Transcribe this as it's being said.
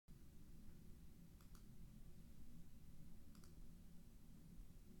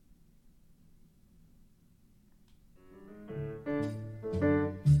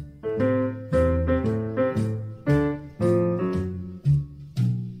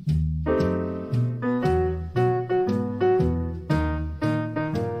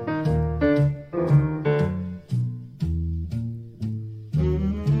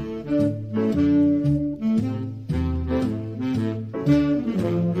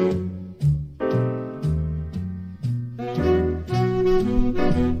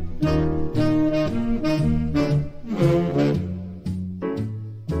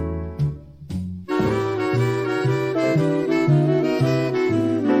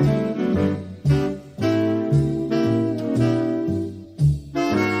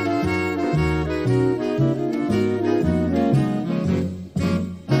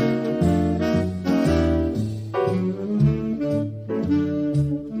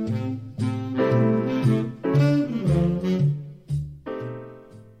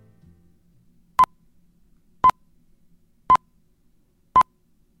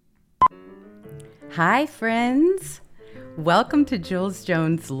Hi, friends. Welcome to Jules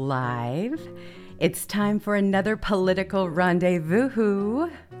Jones Live. It's time for another political rendezvous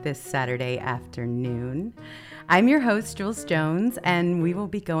this Saturday afternoon. I'm your host, Jules Jones, and we will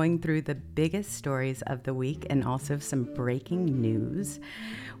be going through the biggest stories of the week and also some breaking news.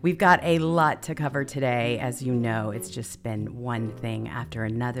 We've got a lot to cover today. As you know, it's just been one thing after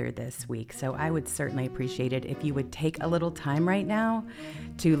another this week. So I would certainly appreciate it if you would take a little time right now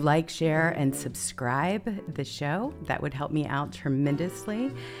to like, share, and subscribe the show. That would help me out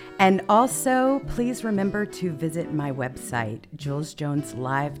tremendously. And also, please remember to visit my website,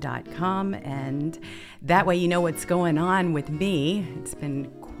 julesjoneslive.com. And that way you know what's going on with me. It's been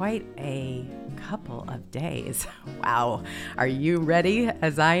quite a couple of days. Wow. Are you ready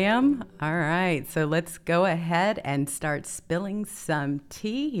as I am? All right. So let's go ahead and start spilling some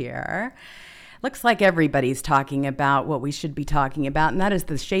tea here. Looks like everybody's talking about what we should be talking about, and that is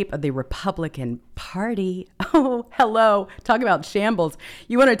the shape of the Republican Party. Oh, hello. Talk about shambles.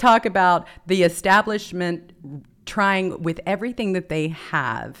 You want to talk about the establishment trying with everything that they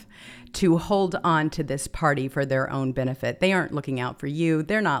have to hold on to this party for their own benefit. They aren't looking out for you.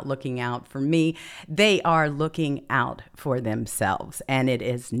 They're not looking out for me. They are looking out for themselves. And it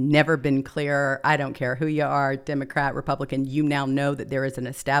has never been clearer. I don't care who you are, Democrat, Republican, you now know that there is an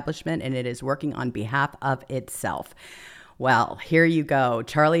establishment and it is working on behalf of itself. Well, here you go.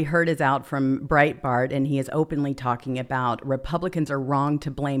 Charlie Hurt is out from Breitbart, and he is openly talking about Republicans are wrong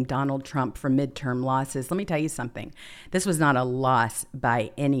to blame Donald Trump for midterm losses. Let me tell you something. This was not a loss by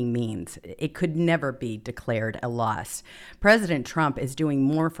any means. It could never be declared a loss. President Trump is doing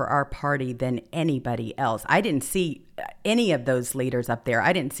more for our party than anybody else. I didn't see any of those leaders up there.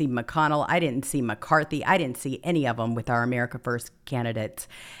 I didn't see McConnell. I didn't see McCarthy. I didn't see any of them with our America First candidates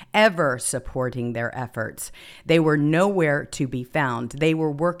ever supporting their efforts. They were nowhere to be found. They were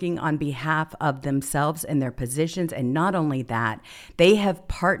working on behalf of themselves and their positions. And not only that, they have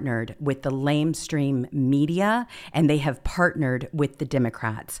partnered with the lamestream media and they have partnered with the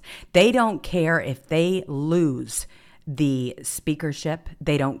Democrats. They don't care if they lose the speakership.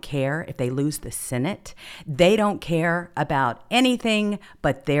 They don't care if they lose the Senate. They don't care about anything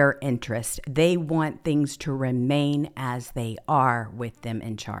but their interest. They want things to remain as they are with them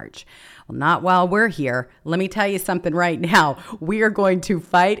in charge. Well, not while we're here. Let me tell you something right now. We are going to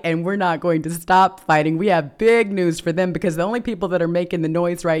fight and we're not going to stop fighting. We have big news for them because the only people that are making the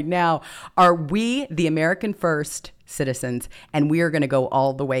noise right now are we, the American First citizens, and we are going to go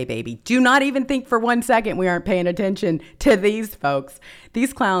all the way, baby. Do not even think for 1 second we aren't paying attention to these folks.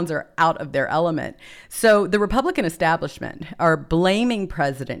 These clowns are out of their element. So the Republican establishment are blaming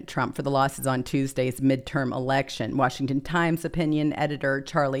President Trump for the losses on Tuesday's midterm election. Washington Times opinion editor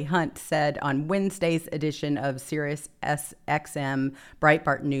Charlie Hunt said on Wednesday's edition of Sirius XM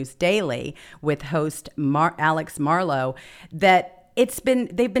Breitbart News Daily with host Alex Marlowe that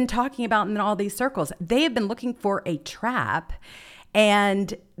they've been talking about in all these circles. They have been looking for a trap,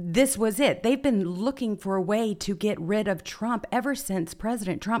 and this was it. They've been looking for a way to get rid of Trump ever since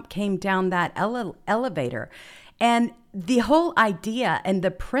President Trump came down that elevator. And the whole idea and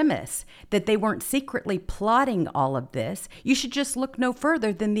the premise that they weren't secretly plotting all of this, you should just look no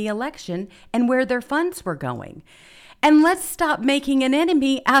further than the election and where their funds were going. And let's stop making an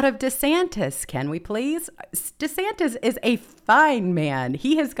enemy out of DeSantis, can we please? DeSantis is a fine man.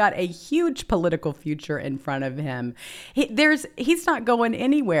 He has got a huge political future in front of him. He's not going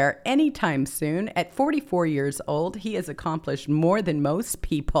anywhere anytime soon. At 44 years old, he has accomplished more than most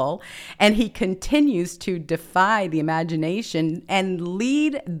people, and he continues to defy the imagination and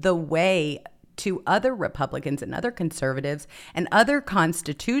lead the way to other Republicans and other conservatives and other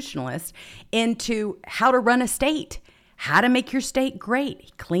constitutionalists into how to run a state, how to make your state great.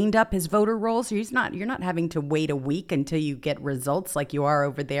 He cleaned up his voter rolls. You're not having to wait a week until you get results like you are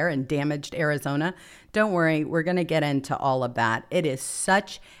over there in damaged Arizona. Don't worry, we're going to get into all of that. It is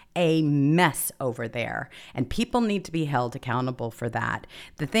such a mess over there, and people need to be held accountable for that.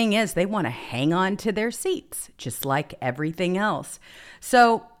 The thing is, they want to hang on to their seats, just like everything else.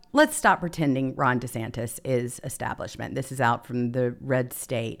 So let's stop pretending Ron DeSantis is establishment. This is out from the red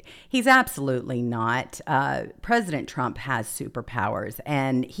state. He's absolutely not. President Trump has superpowers,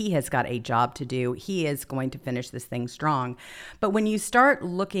 and he has got a job to do. He is going to finish this thing strong. But when you start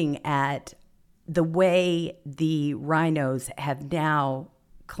looking at the way the rhinos have now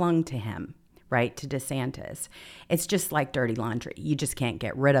clung to him, right, to DeSantis, it's just like dirty laundry. You just can't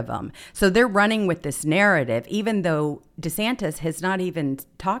get rid of them. So they're running with this narrative, even though DeSantis has not even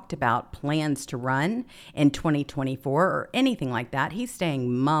talked about plans to run in 2024 or anything like that. He's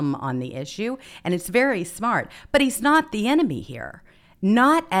staying mum on the issue, and it's very smart. But he's not the enemy here.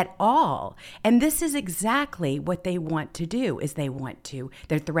 Not at all. And this is exactly what they want to do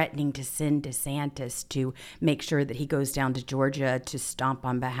they're threatening to send DeSantis to make sure that he goes down to Georgia to stomp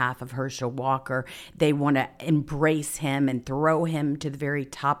on behalf of Herschel Walker. They want to embrace him and throw him to the very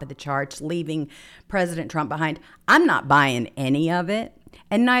top of the charts, leaving President Trump behind. I'm not buying any of it.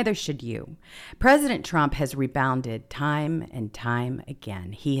 And neither should you. President Trump has rebounded time and time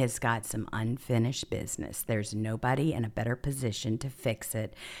again. He has got some unfinished business. There's nobody in a better position to fix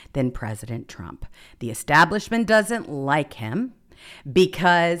it than President Trump. The establishment doesn't like him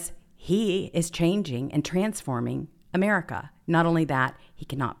because he is changing and transforming America. Not only that, he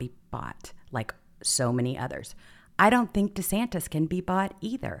cannot be bought like so many others. I don't think DeSantis can be bought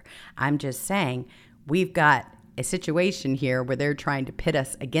either. I'm just saying we've got a situation here where they're trying to pit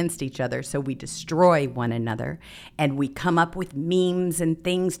us against each other so we destroy one another and we come up with memes and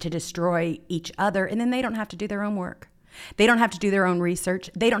things to destroy each other, and then they don't have to do their own work. They don't have to do their own research.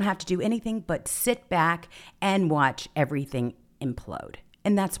 They don't have to do anything but sit back and watch everything implode.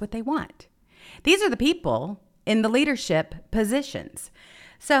 And that's what they want. These are the people in the leadership positions.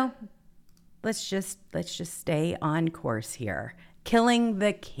 So let's just stay on course here. Killing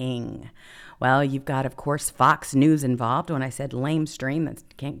the king. Well, you've got, of course, Fox News involved. When I said lame stream, that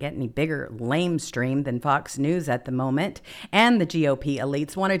can't get any bigger lame stream than Fox News at the moment. And the GOP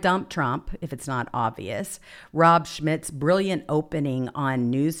elites want to dump Trump, if it's not obvious. Rob Schmidt's brilliant opening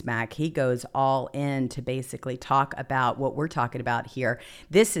on Newsmax, he goes all in to basically talk about what we're talking about here.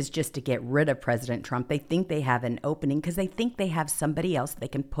 This is just to get rid of President Trump. They think they have an opening because they think they have somebody else they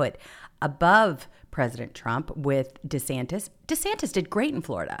can put above President Trump with DeSantis. DeSantis did great in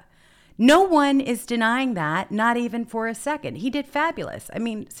Florida. No one is denying that, not even for a second. He did fabulous. I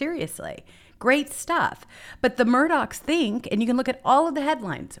mean, seriously, great stuff. But the Murdochs think, and you can look at all of the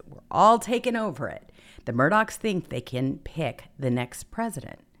headlines, we're all taking over it. The Murdochs think they can pick the next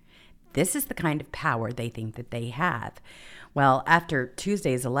president. This is the kind of power they think that they have. Well, after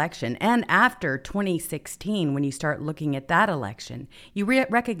Tuesday's election and after 2016, when you start looking at that election, you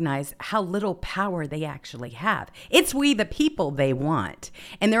recognize how little power they actually have. It's we the people they want,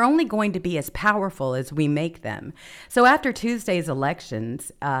 and they're only going to be as powerful as we make them. So after Tuesday's elections,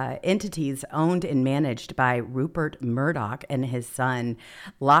 entities owned and managed by Rupert Murdoch and his son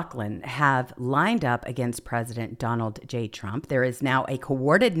Lachlan have lined up against President Donald J. Trump. There is now a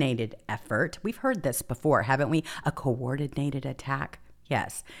coordinated effort. We've heard this before, haven't we? A coordinated attack.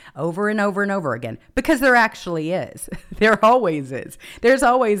 Yes, over and over and over again, because there actually is. There always is. There's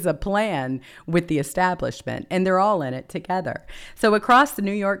always a plan with the establishment, and they're all in it together. So across the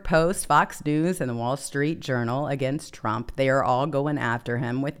New York Post, Fox News, and the Wall Street Journal against Trump, they are all going after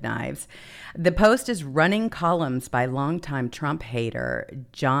him with knives. The Post is running columns by longtime Trump hater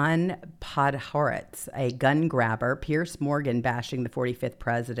John Podhoretz, a gun grabber, Piers Morgan bashing the 45th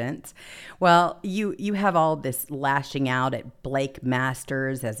president. Well, you have all this lashing out at Blake Masters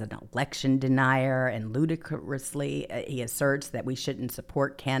as an election denier, and ludicrously he asserts that we shouldn't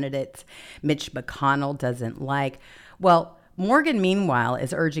support candidates Mitch McConnell doesn't like. Well, Morgan, meanwhile,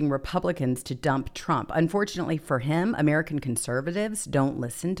 is urging Republicans to dump Trump. Unfortunately for him, American conservatives don't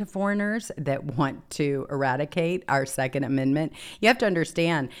listen to foreigners that want to eradicate our Second Amendment. You have to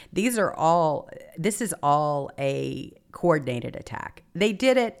understand, this is all a coordinated attack. They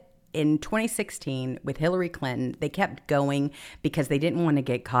did it in 2016 with Hillary Clinton. They kept going because they didn't want to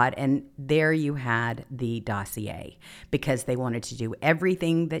get caught. And there you had the dossier, because they wanted to do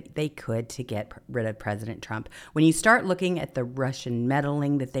everything that they could to get rid of President Trump. When you start looking at the Russian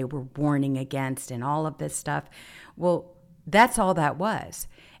meddling that they were warning against and all of this stuff, well, that's all that was.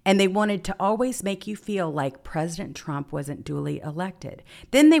 And they wanted to always make you feel like President Trump wasn't duly elected.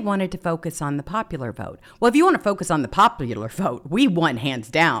 Then they wanted to focus on the popular vote. Well, if you want to focus on the popular vote, we won hands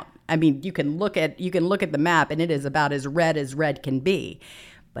down. I mean, you can look at the map, and it is about as red can be.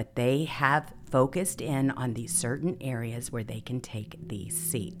 But they have focused in on these certain areas where they can take these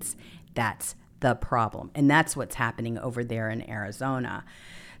seats. That's the problem. And that's what's happening over there in Arizona.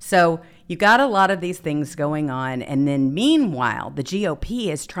 So you got a lot of these things going on. And then meanwhile, the GOP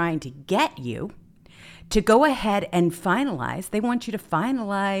is trying to get you to go ahead and finalize. They want you to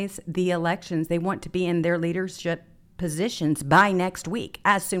finalize the elections. They want to be in their leadership positions by next week,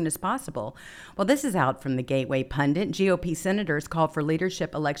 as soon as possible. Well, this is out from the Gateway Pundit. GOP senators call for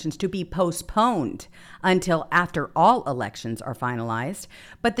leadership elections to be postponed until after all elections are finalized.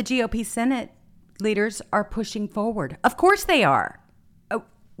 But the GOP Senate leaders are pushing forward. Of course they are.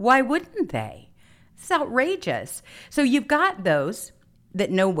 Why wouldn't they? It's outrageous. So you've got those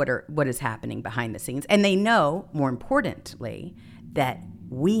that know what is happening behind the scenes, and they know, more importantly, that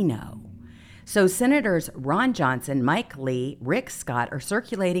we know. So Senators Ron Johnson, Mike Lee, Rick Scott are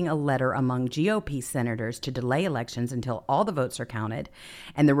circulating a letter among GOP senators to delay elections until all the votes are counted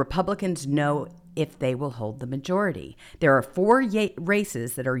and the Republicans know if they will hold the majority. There are 4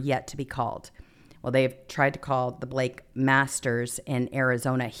 races that are yet to be called. Well, they've tried to call the Blake Masters in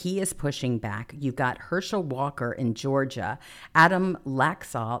Arizona. He is pushing back. You've got Herschel Walker in Georgia, Adam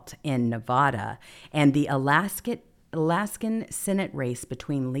Laxalt in Nevada, and the Alaskan Senate race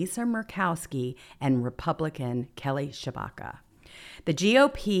between Lisa Murkowski and Republican Kelly Tshibaka. The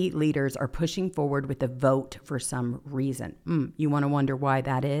GOP leaders are pushing forward with a vote for some reason. You want to wonder why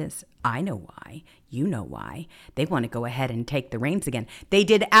that is? I know why. You know why. They want to go ahead and take the reins again. They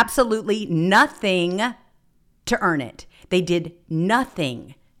did absolutely nothing to earn it. They did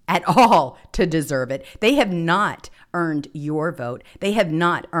nothing at all to deserve it. They have not earned your vote. They have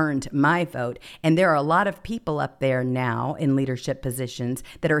not earned my vote. And there are a lot of people up there now in leadership positions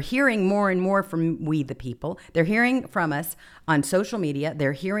that are hearing more and more from we the people. They're hearing from us on social media.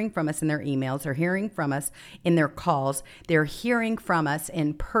 They're hearing from us in their emails. They're hearing from us in their calls. They're hearing from us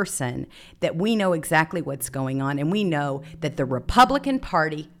in person that we know exactly what's going on. And we know that the Republican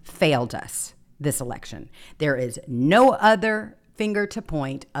Party failed us this election. There is no other finger to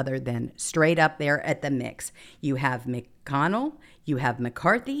point other than straight up there at the mix. You have McConnell, you have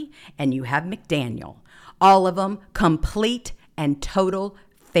McCarthy, and you have McDaniel. All of them complete and total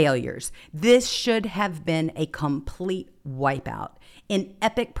failures. This should have been a complete wipeout in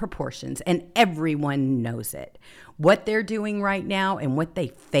epic proportions, and everyone knows it. What they're doing right now and what they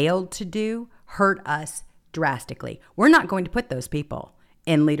failed to do hurt us drastically. We're not going to put those people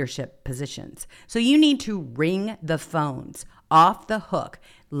in leadership positions. So you need to ring the phones off the hook.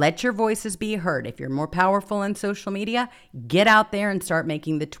 Let your voices be heard. If you're more powerful on social media, get out there and start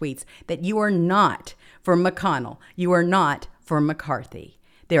making the tweets that you are not for McConnell. You are not for McCarthy.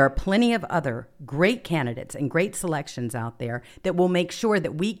 There are plenty of other great candidates and great selections out there that will make sure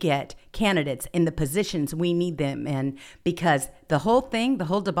that we get candidates in the positions we need them in, because the whole thing, the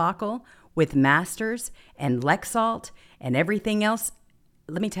whole debacle with Masters and Laxalt and everything else,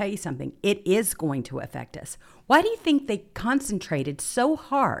 let me tell you something, it is going to affect us. Why do you think they concentrated so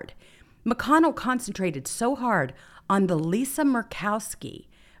hard? McConnell concentrated so hard on the Lisa Murkowski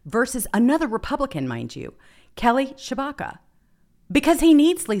versus another Republican, mind you, Kelly Tshibaka, because he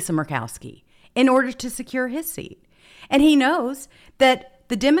needs Lisa Murkowski in order to secure his seat. And he knows that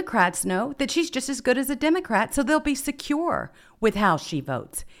the Democrats know that she's just as good as a Democrat, so they'll be secure with how she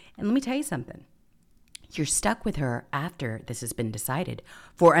votes. And let me tell you something. You're stuck with her after this has been decided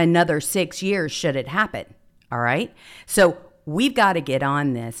for another 6 years should it happen. All right. So we've got to get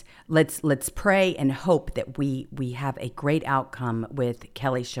on this. Let's pray and hope that we have a great outcome with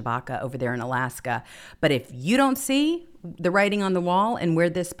Kelly Tshibaka over there in Alaska. But if you don't see the writing on the wall and where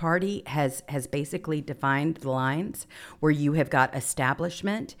this party has basically defined the lines, where you have got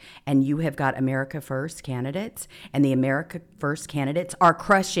establishment and you have got America First candidates, and the America First candidates are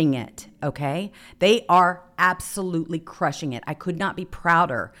crushing it, okay? They are absolutely crushing it. I could not be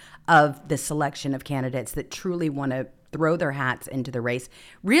prouder of the selection of candidates that truly want to throw their hats into the race,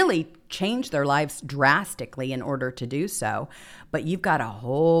 really change their lives drastically in order to do so. But you've got a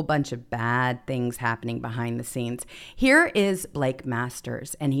whole bunch of bad things happening behind the scenes. Here is Blake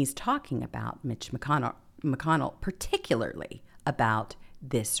Masters, and he's talking about Mitch McConnell, particularly about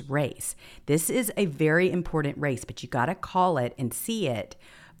this race. This is a very important race, but you got to call it and see it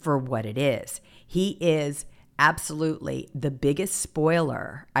for what it is. He is absolutely the biggest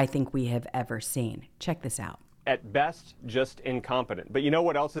spoiler I think we have ever seen. Check this out. At best, just incompetent. But you know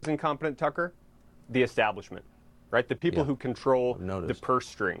what else is incompetent, Tucker? The establishment, right? The people who control the purse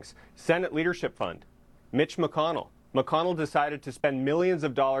strings. Senate Leadership Fund, Mitch McConnell. McConnell decided to spend millions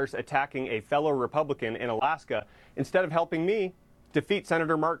of dollars attacking a fellow Republican in Alaska instead of helping me defeat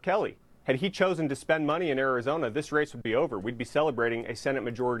Senator Mark Kelly. Had he chosen to spend money in Arizona, this race would be over. We'd be celebrating a Senate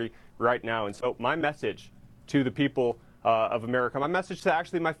majority right now. And so my message to the people of America, my message to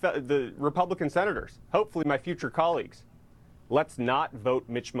actually the Republican senators, hopefully my future colleagues, let's not vote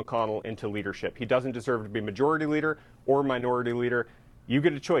Mitch McConnell into leadership. He doesn't deserve to be majority leader or minority leader. You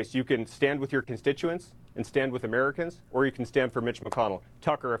get a choice. You can stand with your constituents and stand with Americans, or you can stand for Mitch McConnell.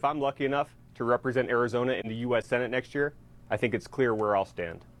 Tucker, if I'm lucky enough to represent Arizona in the U.S. Senate next year, I think it's clear where I'll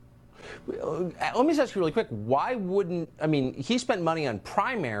stand. Let me just ask you really quick, why wouldn't, I mean, he spent money on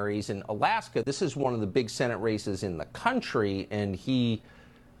primaries in Alaska. This is one of the big Senate races in the country, and he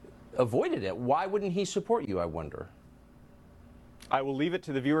avoided it. Why wouldn't he support you, I wonder? I will leave it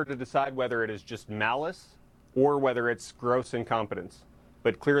to the viewer to decide whether it is just malice or whether it's gross incompetence.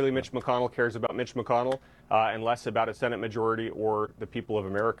 But clearly Mitch McConnell cares about Mitch McConnell and less about a Senate majority or the people of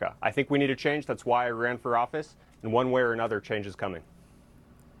America. I think we need a change. That's why I ran for office. And one way or another, change is coming.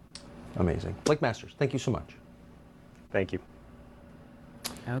 Amazing. Blake Masters, thank you so much. Thank you.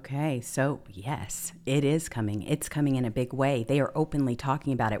 Okay, so yes, it is coming. It's coming in a big way. They are openly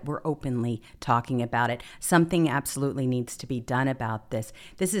talking about it. We're openly talking about it. Something absolutely needs to be done about this.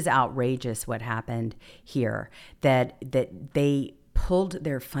 This is outrageous what happened here, that they pulled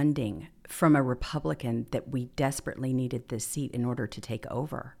their funding from a Republican that we desperately needed this seat in order to take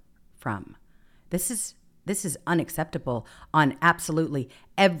over from. This is unacceptable on absolutely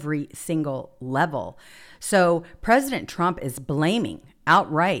every single level. So President Trump is blaming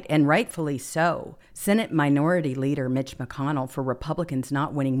outright, and rightfully so, Senate Minority Leader Mitch McConnell for Republicans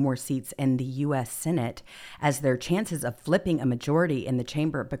not winning more seats in the U.S. Senate as their chances of flipping a majority in the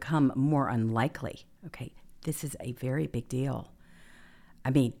chamber become more unlikely. Okay, this is a very big deal. I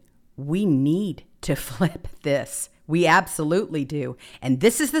mean, we need to flip this. We absolutely do. And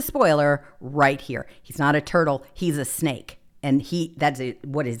this is the spoiler right here. He's not a turtle. He's a snake. And he has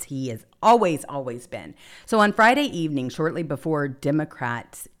always been. So on Friday evening, shortly before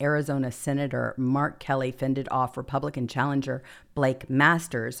Democrats, Arizona Senator Mark Kelly fended off Republican challenger Blake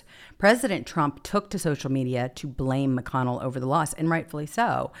Masters, President Trump took to social media to blame McConnell over the loss, and rightfully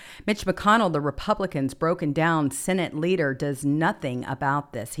so. Mitch McConnell, the Republicans' broken down Senate leader, does nothing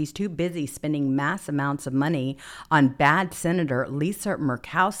about this. He's too busy spending mass amounts of money on bad Senator Lisa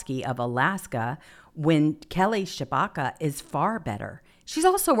Murkowski of Alaska, when Kelly Tshibaka is far better. She's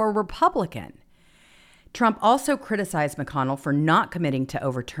also a Republican. Trump also criticized McConnell for not committing to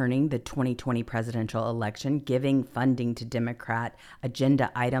overturning the 2020 presidential election, giving funding to Democrat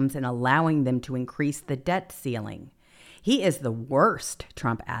agenda items, and allowing them to increase the debt ceiling. He is the worst,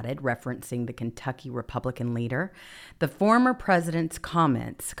 Trump added, referencing the Kentucky Republican leader. The former president's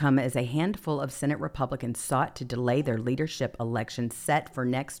comments come as a handful of Senate Republicans sought to delay their leadership election set for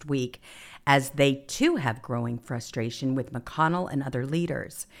next week, as they too have growing frustration with McConnell and other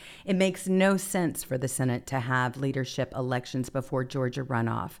leaders. It makes no sense for the Senate to have leadership elections before Georgia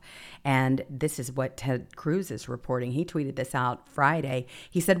runoff. And this is what Ted Cruz is reporting. He tweeted this out Friday.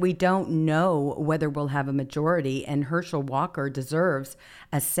 He said, "We don't know whether we'll have a majority, and Herschel Walker deserves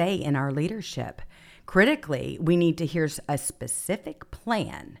a say in our leadership. Critically, we need to hear a specific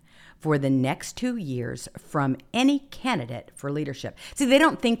plan for the next 2 years from any candidate for leadership." See, they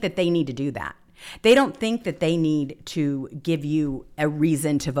don't think that they need to do that. They don't think that they need to give you a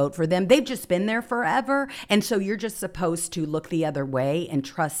reason to vote for them. They've just been there forever. And so you're just supposed to look the other way and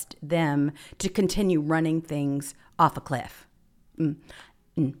trust them to continue running things off a cliff.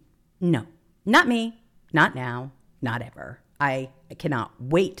 No, not me, not now, not ever. I cannot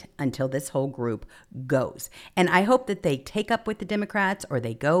wait until this whole group goes. And I hope that they take up with the Democrats, or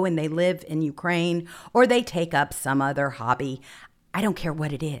they go and they live in Ukraine, or they take up some other hobby. I don't care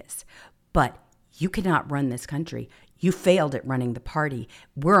what it is. But you cannot run this country. You failed at running the party.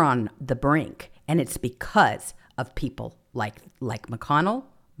 We're on the brink. And it's because of people like McConnell,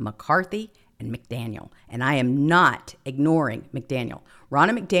 McCarthy, and McDaniel. And I am not ignoring McDaniel.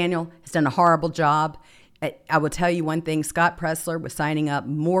 Ronna McDaniel has done a horrible job. I will tell you one thing, Scott Presler was signing up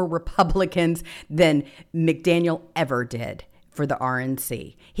more Republicans than McDaniel ever did for the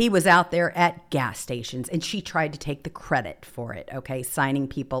RNC. He was out there at gas stations, and she tried to take the credit for it, okay, signing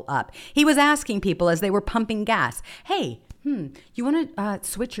people up. He was asking people as they were pumping gas, hey, you want to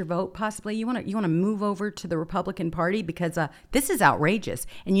switch your vote possibly? You want to move over to the Republican Party because this is outrageous.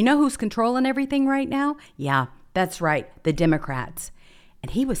 And you know who's controlling everything right now? Yeah, that's right, the Democrats. And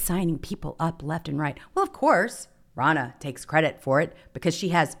he was signing people up left and right. Well, of course, Ronna takes credit for it because she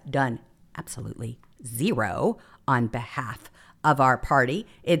has done absolutely zero on behalf of our party.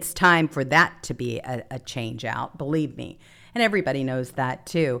 It's time for that to be a change out, believe me. And everybody knows that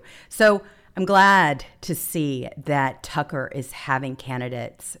too. So I'm glad to see that Tucker is having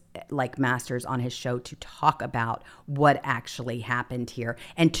candidates like Masters on his show to talk about what actually happened here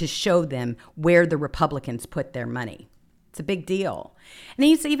and to show them where the Republicans put their money. It's a big deal. And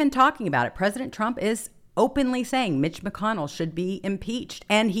he's even talking about it. President Trump is openly saying Mitch McConnell should be impeached,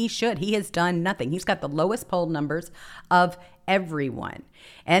 and he should. He has done nothing. He's got the lowest poll numbers of everyone,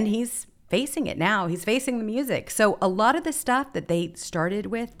 and he's facing it now. He's facing the music. So a lot of the stuff that they started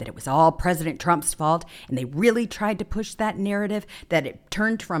with, that it was all President Trump's fault, and they really tried to push that narrative that it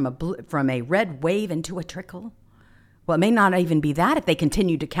turned from a red wave into a trickle. Well, it may not even be that if they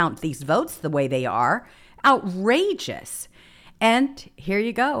continue to count these votes the way they are. Outrageous. And here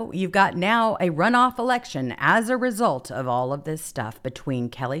you go. You've got now a runoff election as a result of all of this stuff between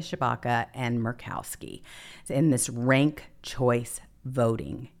Kelly Tshibaka and Murkowski in this rank choice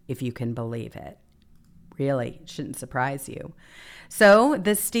voting, if you can believe it. Really, shouldn't surprise you. So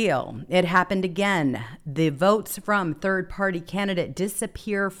the steal, it happened again. The votes from third-party candidate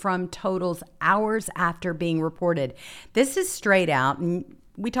disappear from totals hours after being reported. This is straight out. And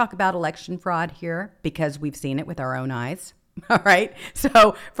we talk about election fraud here because we've seen it with our own eyes. All right.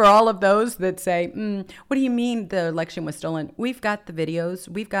 So for all of those that say, what do you mean the election was stolen? We've got the videos.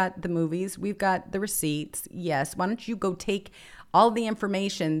 We've got the movies. We've got the receipts. Yes. Why don't you go take all the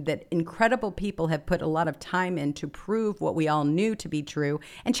information that incredible people have put a lot of time in to prove what we all knew to be true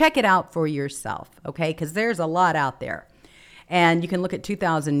and check it out for yourself. Okay. Because there's a lot out there. And you can look at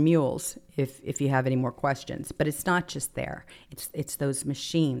 2,000 Mules if you have any more questions. But it's not just there. It's those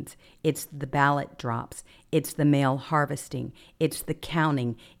machines. It's the ballot drops. It's the mail harvesting. It's the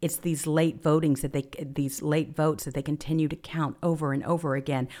counting. It's these late votes that they continue to count over and over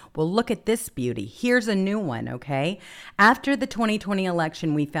again. Well, look at this beauty. Here's a new one, okay? After the 2020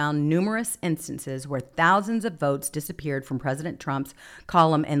 election, we found numerous instances where thousands of votes disappeared from President Trump's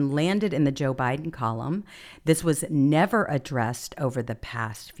column and landed in the Joe Biden column. This was never addressed over the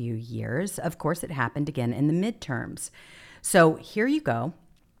past few years. Of course, it happened again in the midterms. So here you go.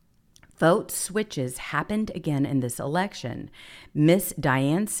 Vote switches happened again in this election. Miss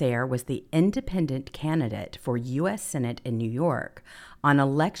Diane Sare was the independent candidate for U.S. Senate in New York. On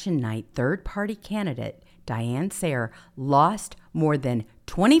election night, third-party candidate Diane Sare lost more than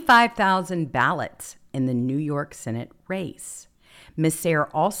 25,000 ballots in the New York Senate race. Ms.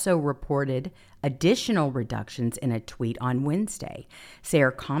 Sare also reported additional reductions in a tweet on Wednesday.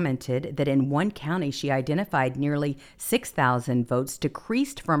 Sare commented that in one county she identified nearly 6,000 votes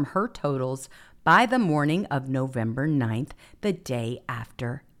decreased from her totals by the morning of November 9th, the day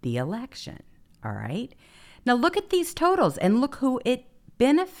after the election. All right? Now look at these totals and look who it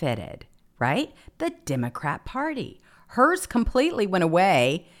benefited, right? The Democrat Party. Hers completely went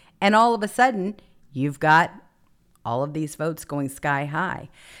away, and all of a sudden you've got all of these votes going sky high.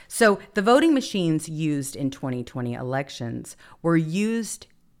 So the voting machines used in 2020 elections were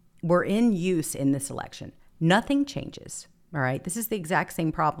in use in this election. Nothing changes. All right. This is the exact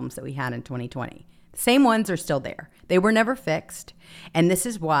same problems that we had in 2020. The same ones are still there. They were never fixed. And this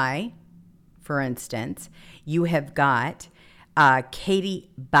is why, for instance, you have got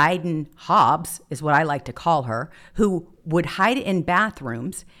Katie Biden Hobbs, is what I like to call her, who would hide in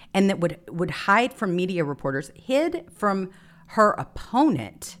bathrooms and that would hide from media reporters, hid from her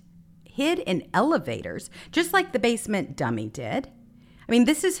opponent, hid in elevators, just like the basement dummy did. I mean,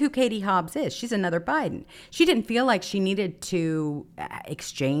 this is who Katie Hobbs is. She's another Biden. She didn't feel like she needed to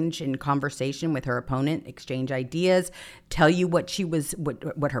exchange in conversation with her opponent, exchange ideas, tell you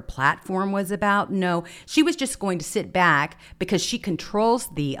what her platform was about. No, she was just going to sit back because she controls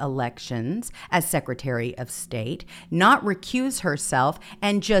the elections as Secretary of State, not recuse herself,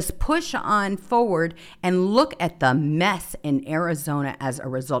 and just push on forward and look at the mess in Arizona as a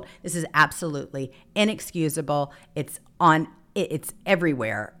result. This is absolutely inexcusable. It's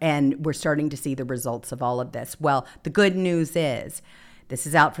everywhere, and we're starting to see the results of all of this. Well, the good news is, this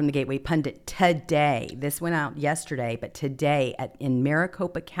is out from the Gateway Pundit today. This went out yesterday, but today in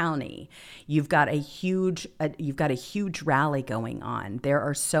Maricopa County, you've got a huge rally going on. There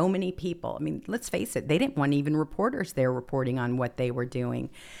are so many people. I mean, let's face it, they didn't want even reporters there reporting on what they were doing.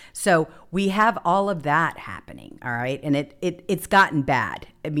 So we have all of that happening, all right? And it's gotten bad.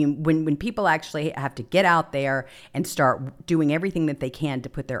 I mean, when people actually have to get out there and start doing everything that they can to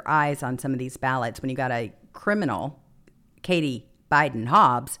put their eyes on some of these ballots, when you got a criminal, Katie Biden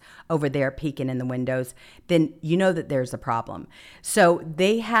Hobbs, over there peeking in the windows, then you know that there's a problem. So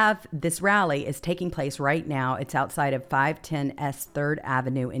they have this rally is taking place right now. It's outside of 510 S 3rd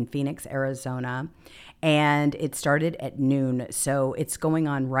Avenue in Phoenix, Arizona. And it started at noon. So it's going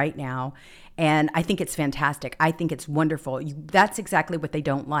on right now. And I think it's fantastic. I think it's wonderful. That's exactly what they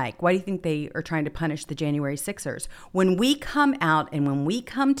don't like. Why do you think they are trying to punish the January 6ers? When we come out and when we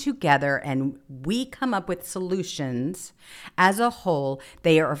come together and we come up with solutions as a whole,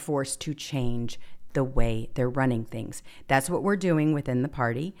 they are forced to change the way they're running things. That's what we're doing within the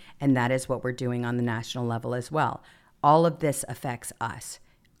party, and that is what we're doing on the national level as well. All of this affects us,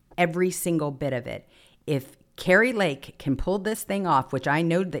 every single bit of it. If Carrie Lake can pull this thing off, which I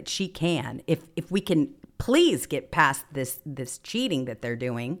know that she can, if we can please get past this cheating that they're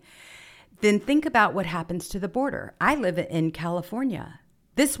doing, then think about what happens to the border. I live in California.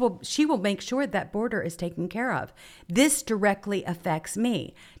 She will make sure that border is taken care of. This directly affects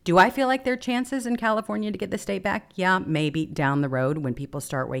me. Do I feel like there are chances in California to get the state back? Yeah, maybe down the road when people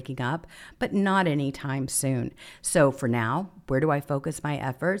start waking up, but not anytime soon. So for now, where do I focus my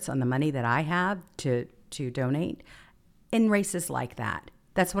efforts on the money that I have to donate? in races like that.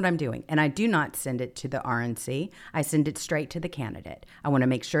 That's what I'm doing. And I do not send it to the RNC. I send it straight to the candidate. I want to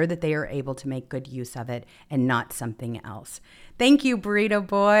make sure that they are able to make good use of it and not something else. Thank you, Burrito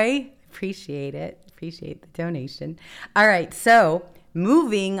Boy. Appreciate it. Appreciate the donation. All right. So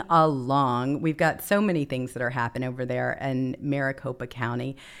moving along, we've got so many things that are happening over there in Maricopa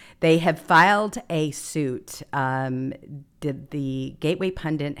County. They have filed a suit. The Gateway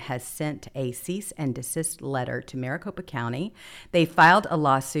Pundit has sent a cease and desist letter to Maricopa County. They filed a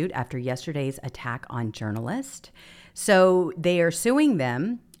lawsuit after yesterday's attack on journalists. So they are suing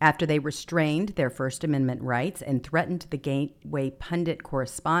them after they restrained their First Amendment rights and threatened the Gateway Pundit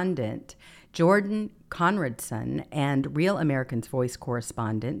correspondent, Jordan Conradson, and Real America's Voice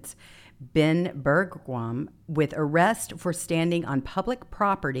correspondents, Ben Bergquam, with arrest for standing on public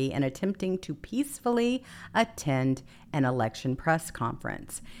property and attempting to peacefully attend an election press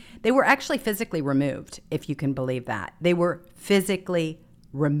conference. They were actually physically removed, if you can believe that. They were physically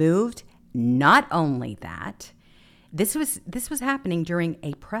removed. Not only that, this was happening during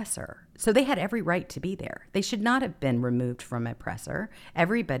a presser. So they had every right to be there. They should not have been removed from a presser.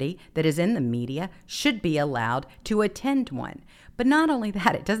 Everybody that is in the media should be allowed to attend one. But not only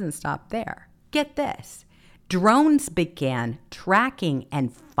that, it doesn't stop there. Get this. Drones began tracking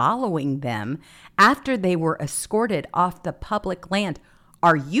and following them after they were escorted off the public land.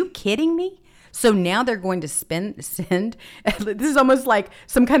 Are you kidding me? So now they're going to send, this is almost like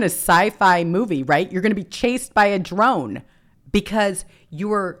some kind of sci-fi movie, right? You're going to be chased by a drone because you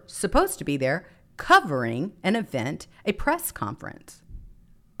were supposed to be there covering an event, a press conference.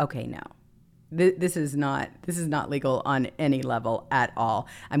 Okay, no. This is not legal on any level at all.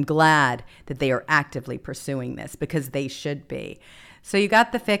 I'm glad that they are actively pursuing this because they should be. So you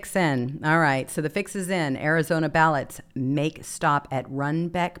got the fix in. All right. So the fix is in. Arizona ballots make stop at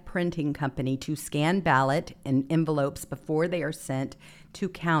Runbeck Printing Company to scan ballot in envelopes before they are sent to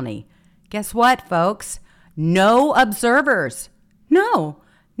county. Guess what, folks? No observers. No.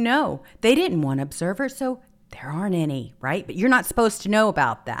 They didn't want observers, so there aren't any, right? But you're not supposed to know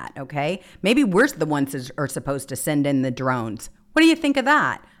about that, okay? Maybe we're the ones that are supposed to send in the drones. What do you think of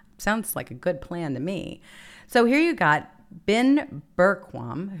that? Sounds like a good plan to me. So here you got Ben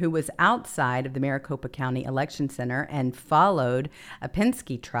Bergquam, who was outside of the Maricopa County Election Center and followed a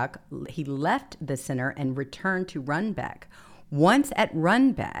Penske truck. He left the center and returned to Runbeck. Once at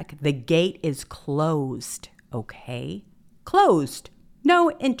Runbeck, the gate is closed, okay? Closed. No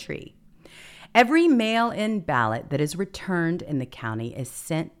entry. Every mail-in ballot that is returned in the county is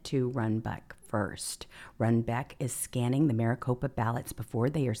sent to Runbeck first. Runbeck is scanning the Maricopa ballots before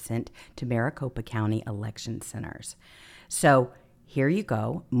they are sent to Maricopa County election centers. So here you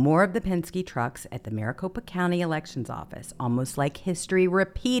go. More of the Penske trucks at the Maricopa County Elections Office, almost like history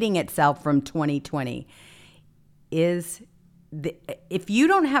repeating itself from 2020. If you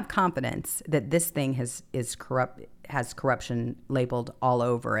don't have confidence that this thing has corruption labeled all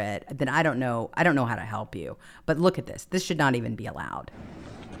over it, then I don't know how to help you. But look at this. This should not even be allowed.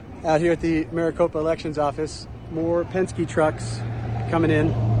 Out here at the Maricopa Elections Office, more Penske trucks coming in,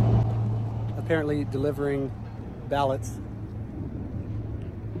 apparently delivering ballots.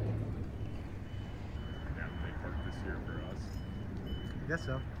 Yeah, they parked this here for us. I guess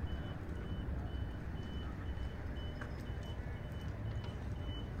so.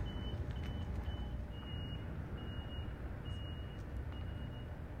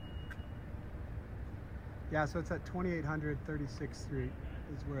 Yeah, so it's at 2800 36th Street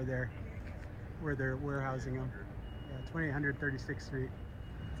is where they're warehousing them. Yeah, 2800 36th Street.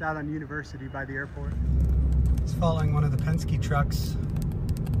 It's out on University by the airport. It's following one of the Penske trucks.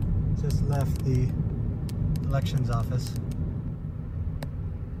 Just left the elections office.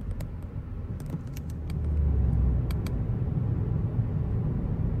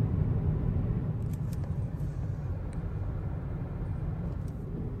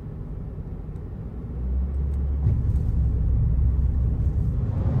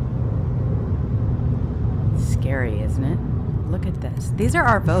 Scary, isn't it? Look at this. These are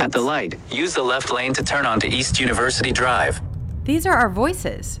our votes. At the light, use the left lane to turn onto East University Drive. These are our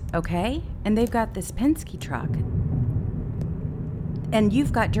voices, okay? And they've got this Penske truck. And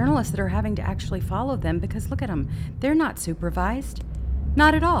you've got journalists that are having to actually follow them because look at them. They're not supervised.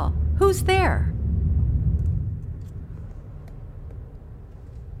 Not at all. Who's there?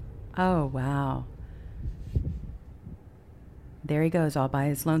 Oh, wow. There he goes all by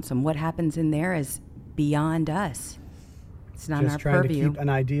his lonesome. What happens in there is beyond us. It's not just our trying purview. to keep an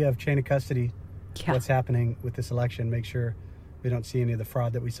idea of chain of custody, Yeah. what's happening with this election, make sure we don't see any of the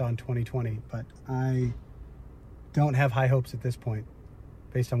fraud that we saw in 2020. But I don't have high hopes at this point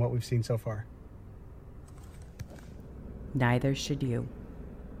based on what we've seen so far. Neither should you.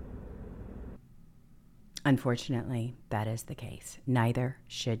 Unfortunately, that is the case. Neither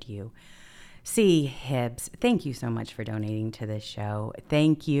should you. C. Hibbs, thank you so much for donating to this show.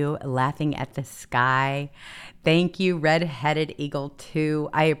 Thank you, Laughing at the Sky. Thank you, Red-Headed Eagle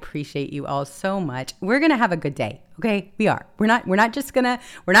 2. I appreciate you all so much. We're gonna have a good day, okay? We are. We're not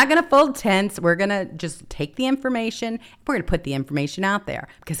gonna fold tents. We're gonna just take the information. We're gonna put the information out there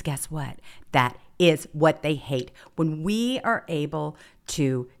because guess what? That is what they hate. When we are able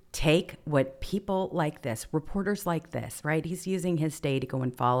to take what people like this, reporters like this, right? He's using his day to go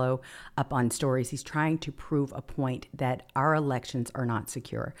and follow up on stories. He's trying to prove a point that our elections are not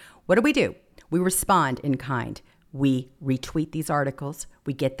secure. What do? We respond in kind. We retweet these articles.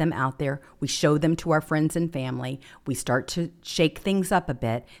 We get them out there. We show them to our friends and family. We start to shake things up a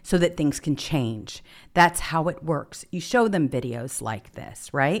bit so that things can change. That's how it works. You show them videos like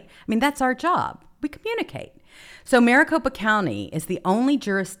this, right? I mean, that's our job. We communicate. So Maricopa County is the only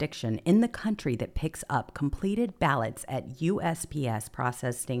jurisdiction in the country that picks up completed ballots at USPS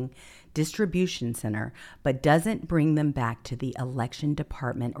Processing Distribution Center, but doesn't bring them back to the election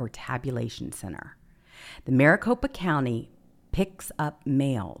department or tabulation center. The Maricopa County picks up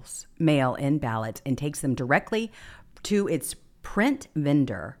mail-in ballots and takes them directly to its print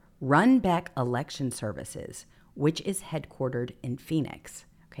vendor, Runback Election Services, which is headquartered in Phoenix.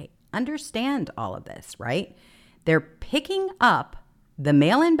 Understand all of this, right? They're picking up the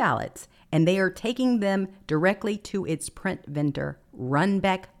mail-in ballots and they are taking them directly to its print vendor,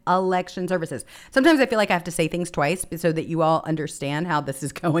 Runback Election Services. Sometimes I feel like I have to say things twice so that you all understand how this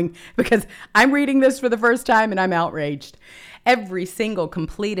is going because I'm reading this for the first time and I'm outraged. Every single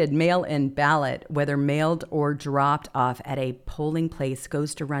completed mail-in ballot, whether mailed or dropped off at a polling place,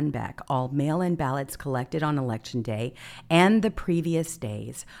 goes to Runback. All mail-in ballots collected on Election Day and the previous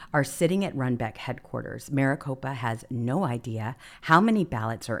days are sitting at Runback headquarters. Maricopa has no idea how many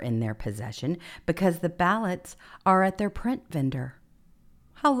ballots are in their possession because the ballots are at their print vendor.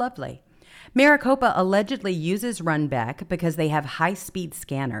 How lovely. Maricopa allegedly uses Runback because they have high-speed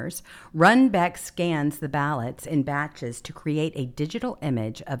scanners. Runback scans the ballots in batches to create a digital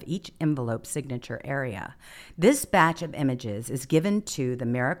image of each envelope signature area. This batch of images is given to the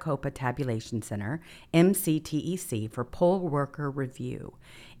Maricopa Tabulation Center, MCTEC, for poll worker review.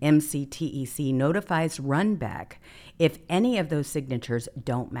 MCTEC notifies Runback if any of those signatures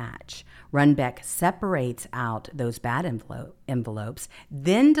don't match. Runback separates out those bad envelopes,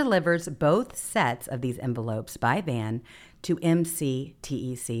 then delivers both sets of these envelopes by van to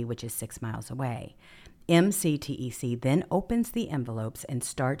MCTEC, which is 6 miles away. MCTEC then opens the envelopes and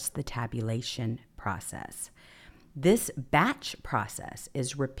starts the tabulation process. This batch process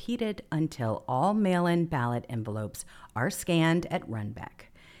is repeated until all mail-in ballot envelopes are scanned at Runback.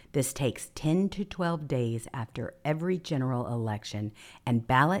 This takes 10 to 12 days after every general election, and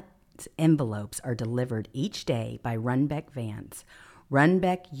ballot envelopes are delivered each day by Runback vans.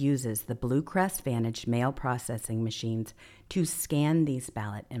 Runback uses the Blue Crest Vantage mail processing machines to scan these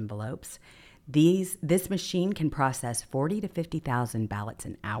ballot envelopes. This machine can process 40 to 50,000 ballots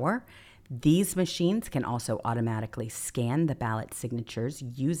an hour. These machines can also automatically scan the ballot signatures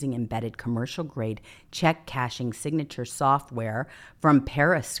using embedded commercial-grade check cashing signature software from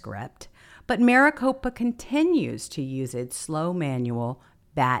Periscript. But Maricopa continues to use its slow manual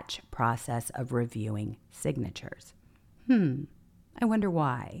batch process of reviewing signatures. I wonder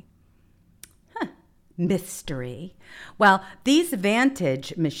why. Mystery. Well, these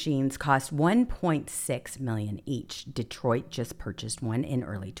Vantage machines cost $1.6 million each. Detroit just purchased one in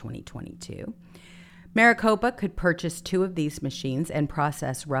early 2022. Maricopa could purchase 2 of these machines and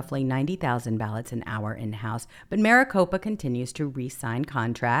process roughly 90,000 ballots an hour in-house, but Maricopa continues to re-sign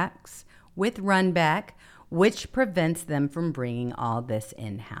contracts with Runback, which prevents them from bringing all this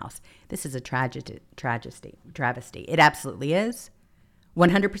in-house. This is a travesty. It absolutely is.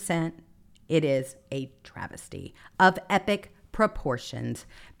 100%. It is a travesty of epic proportions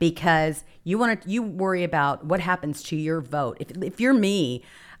because you worry about what happens to your vote. If you're me,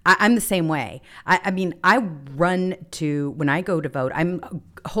 I'm the same way. I mean, when I go to vote, I'm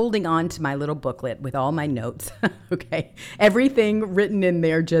holding on to my little booklet with all my notes, okay? Everything written in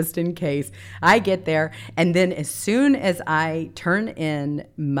there just in case. I get there, and then as soon as I turn in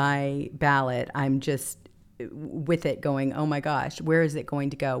my ballot, I'm just with it going, oh my gosh, where is it going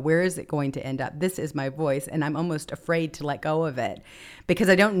to go? Where is it going to end up? This is my voice, and I'm almost afraid to let go of it because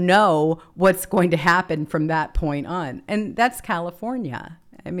I don't know what's going to happen from that point on. And that's California.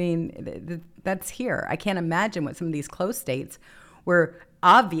 I mean, that's here. I can't imagine what some of these close states where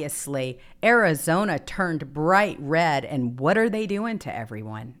obviously Arizona turned bright red, and what are they doing to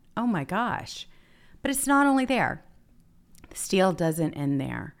everyone? Oh my gosh. But it's not only there. The steal doesn't end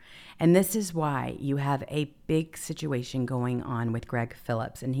there. And this is why you have a big situation going on with Greg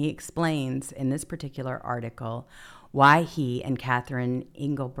Phillips. And he explains in this particular article why he and Catherine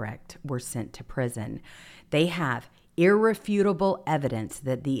Engelbrecht were sent to prison. They have irrefutable evidence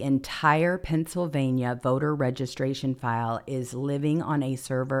that the entire Pennsylvania voter registration file is living on a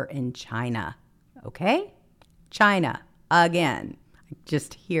server in China. Okay? China. Again. I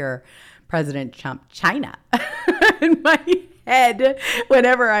just hear President Trump, China, in my head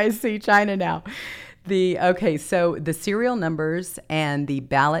whenever I see China now. So the serial numbers and the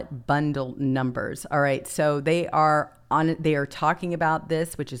ballot bundle numbers. All right. So they are talking about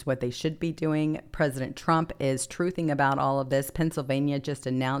this, which is what they should be doing. President Trump is truthing about all of this. Pennsylvania just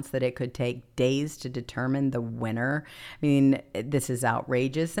announced that it could take days to determine the winner. I mean, this is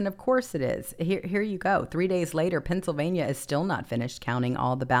outrageous. And of course it is. Here you go. 3 days later, Pennsylvania is still not finished counting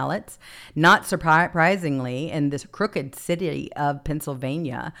all the ballots. Not surprisingly, in this crooked city of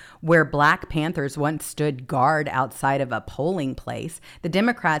Pennsylvania, where Black Panthers once stood guard outside of a polling place, the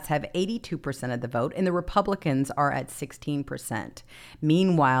Democrats have 82% of the vote and the Republicans are at 16%.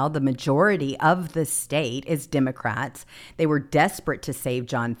 Meanwhile, the majority of the state is Democrats. They were desperate to save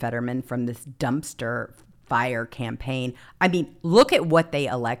John Fetterman from this dumpster fire campaign. I mean, look at what they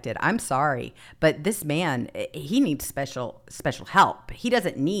elected. I'm sorry, but this man, he needs special help. He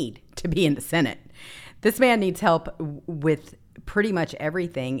doesn't need to be in the Senate. This man needs help with pretty much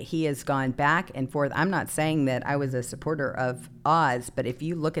everything. He has gone back and forth. I'm not saying that I was a supporter of Oz, but if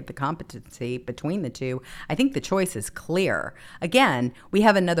you look at the competency between the two, I think the choice is clear. Again, we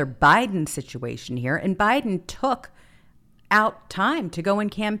have another Biden situation here, and Biden took out time to go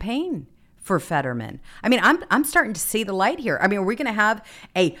and campaign for Fetterman. I mean, I'm starting to see the light here. I mean, are we going to have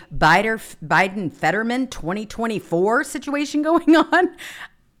a Biden-Fetterman 2024 situation going on?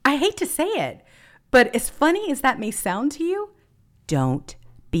 I hate to say it, but as funny as that may sound to you, don't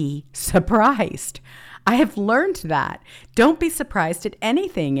be surprised. I have learned that. Don't be surprised at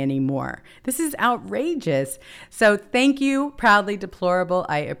anything anymore. This is outrageous. So thank you, Proudly Deplorable.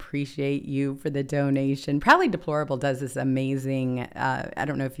 I appreciate you for the donation. Proudly Deplorable does this amazing, I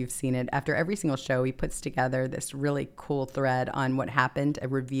don't know if you've seen it. After every single show, he puts together this really cool thread on what happened, a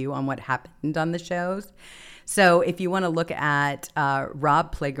review on what happened on the shows. So if you want to look at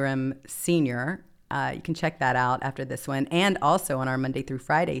Rob Pligrim Sr., you can check that out after this one. And also on our Monday through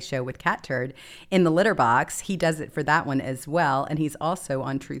Friday show with Cat Turd in the litter box. He does it for that one as well. And he's also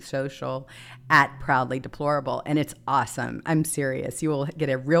on Truth Social at Proudly Deplorable. And it's awesome. I'm serious. You will get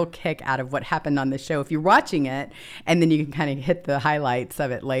a real kick out of what happened on the show if you're watching it. And then you can kind of hit the highlights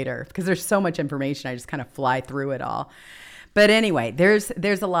of it later because there's so much information. I just kind of fly through it all. But anyway, there's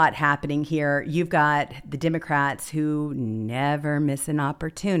a lot happening here. You've got the Democrats who never miss an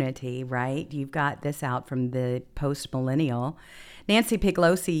opportunity, right? You've got this out from the Post-Millennial. Nancy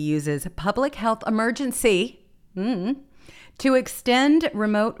Pelosi uses public health emergency to extend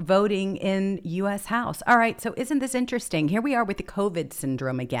remote voting in U.S. House. All right, so isn't this interesting? Here we are with the COVID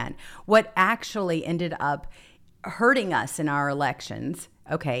syndrome again. What actually ended up hurting us in our elections.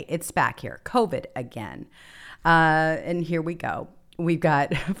 Okay, it's back here. COVID again. And here we go. We've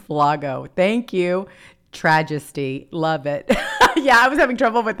got Flago. Thank you. Tragisty. Love it. Yeah, I was having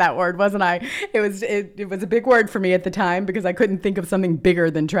trouble with that word, wasn't I? It was a big word for me at the time because I couldn't think of something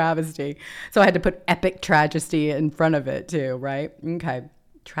bigger than travesty. So I had to put epic tragedy in front of it too, right? Okay.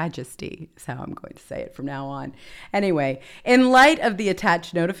 Tragisty is how I'm going to say it from now on. Anyway, in light of the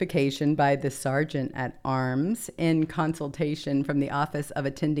attached notification by the Sergeant at Arms in consultation from the Office of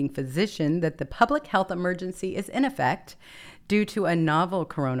Attending Physician that the public health emergency is in effect due to a novel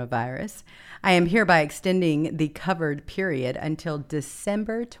coronavirus, I am hereby extending the covered period until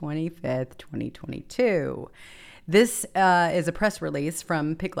December 25th, 2022. This is a press release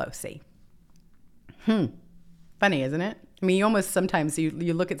from Pelosi. Funny, isn't it? I mean, you almost sometimes you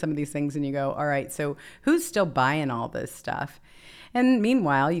look at some of these things and you go, all right, so who's still buying all this stuff? And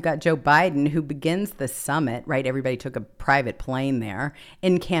meanwhile, you got Joe Biden, who begins the summit, right? Everybody took a private plane there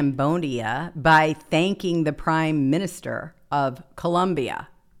in Cambodia by thanking the Prime Minister of Colombia.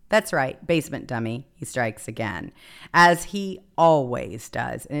 That's right, basement dummy. He strikes again, as he always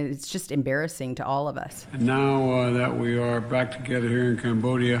does. And it's just embarrassing to all of us. And now that we are back together here in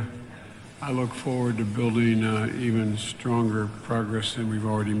Cambodia, I look forward to building even stronger progress than we've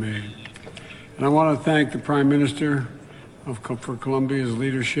already made. And I want to thank the Prime Minister for Colombia's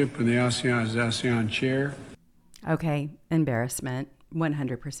leadership and the ASEAN chair. Okay, embarrassment,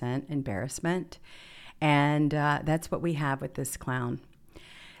 100% embarrassment. And that's what we have with this clown.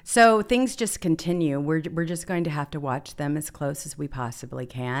 So things just continue. We're just going to have to watch them as close as we possibly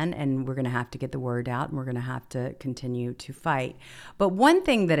can, and we're going to have to get the word out, and we're going to have to continue to fight. But one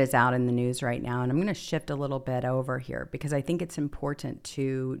thing that is out in the news right now, and I'm going to shift a little bit over here because I think it's important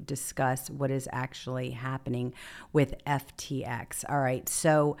to discuss what is actually happening with FTX. All right,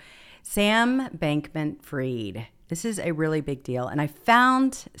 so Sam Bankman-Fried. This is a really big deal, and I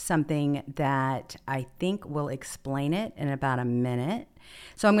found something that I think will explain it in about a minute.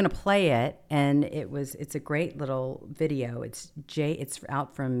 So I'm going to play it, and it's a great little video. It's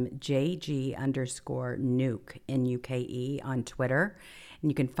out from JG_Nuke, Nuke on Twitter, and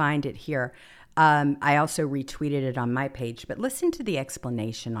you can find it here. I also retweeted it on my page, but listen to the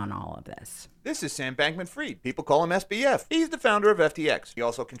explanation on all of this. This is Sam Bankman-Fried. People call him SBF. He's the founder of FTX. He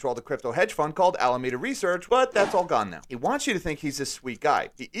also controlled a crypto hedge fund called Alameda Research, but that's all gone now. He wants you to think he's this sweet guy.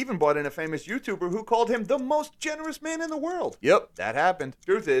 He even brought in a famous YouTuber who called him the most generous man in the world. Yep, that happened.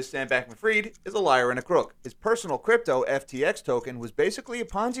 Truth is, Sam Bankman-Fried is a liar and a crook. His personal crypto, FTX token, was basically a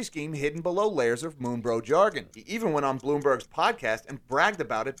Ponzi scheme hidden below layers of Moonbro jargon. He even went on Bloomberg's podcast and bragged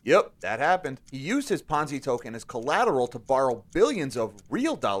about it. Yep, that happened. He used his Ponzi token as collateral to borrow billions of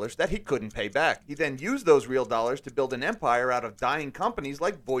real dollars that he couldn't pay back. He then used those real dollars to build an empire out of dying companies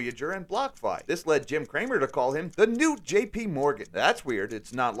like Voyager and BlockFi. This led Jim Cramer to call him the new JP Morgan. That's weird.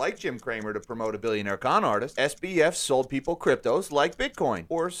 It's not like Jim Cramer to promote a billionaire con artist. SBF sold people cryptos like Bitcoin,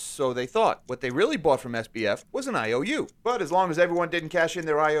 or so they thought. What they really bought from SBF was an IOU. But as long as everyone didn't cash in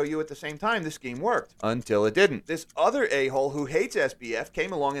their IOU at the same time, the scheme worked. Until it didn't. This other a-hole who hates SBF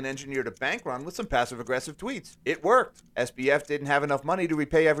came along and engineered a bank run with some passive-aggressive tweets. It worked. SBF didn't have enough money to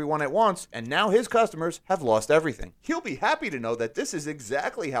repay everyone at once, and now his customers have lost everything. He'll be happy to know that this is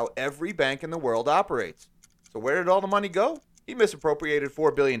exactly how every bank in the world operates. So where did all the money go? He misappropriated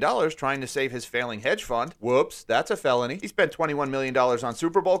 $4 billion trying to save his failing hedge fund. Whoops, that's a felony. He spent $21 million on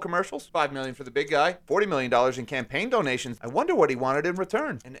Super Bowl commercials, $5 million for the big guy, $40 million in campaign donations. I wonder what he wanted in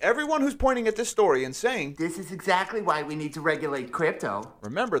return. And everyone who's pointing at this story and saying, this is exactly why we need to regulate crypto.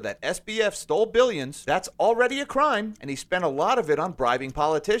 Remember that SBF stole billions. That's already a crime. And he spent a lot of it on bribing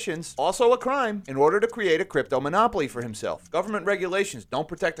politicians. Also a crime, in order to create a crypto monopoly for himself. Government regulations don't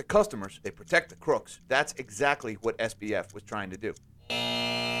protect the customers. They protect the crooks. That's exactly what SBF was trying to do.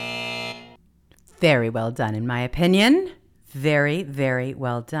 Very well done, in my opinion. Very, very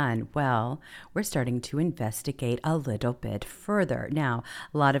well done. Well, we're starting to investigate a little bit further. Now,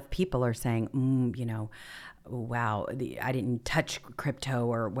 a lot of people are saying, wow, I didn't touch crypto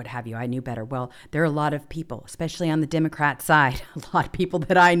or what have you. I knew better. Well, there are a lot of people, especially on the Democrat side, a lot of people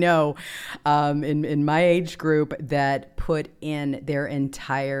that I know in my age group that put in their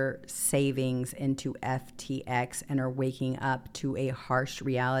entire savings into FTX and are waking up to a harsh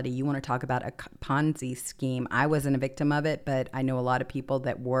reality. You want to talk about a Ponzi scheme. I wasn't a victim of it, but I know a lot of people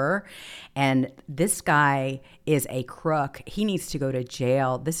that were. And this guy is a crook. He needs to go to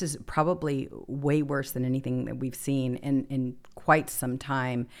jail. This is probably way worse than anything that we've seen in quite some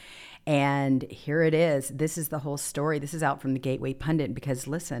time. And here it is. This is the whole story. This is out from the Gateway Pundit because,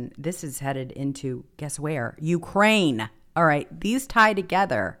 listen, this is headed into, guess where? Ukraine. All right, these tie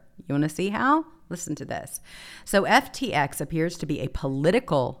together. You want to see how? Listen to this. So FTX appears to be a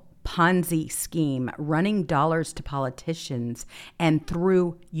political Ponzi scheme running dollars to politicians and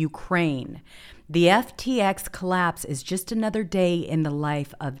through Ukraine. The FTX collapse is just another day in the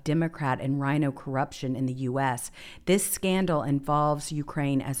life of Democrat and rhino corruption in the U.S. This scandal involves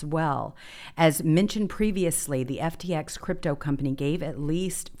Ukraine as well. As mentioned previously, the FTX crypto company gave at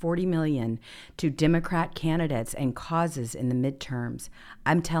least $40 million to Democrat candidates and causes in the midterms.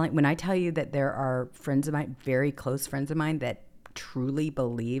 When I tell you that there are friends of mine, very close friends of mine, that truly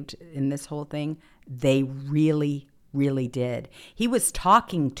believed in this whole thing, they really did. He was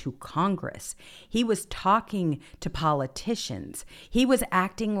talking to Congress. He was talking to politicians. He was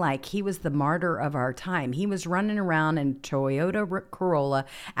acting like he was the martyr of our time. He was running around in Toyota Corolla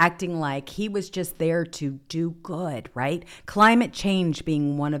acting like he was just there to do good, right? Climate change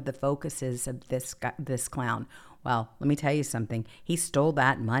being one of the focuses of this clown. Well, let me tell you something. He stole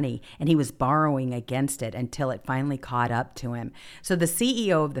that money and he was borrowing against it until it finally caught up to him. So the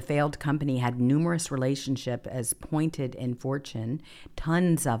CEO of the failed company had numerous relationships as pointed in Fortune,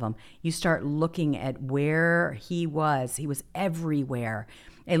 tons of them. You start looking at where he was everywhere.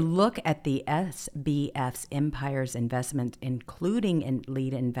 A look at the SBF's Empire's investment, including in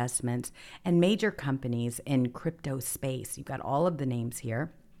lead investments and major companies in crypto space. You've got all of the names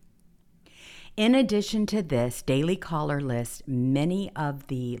here. In addition to this, Daily Caller lists many of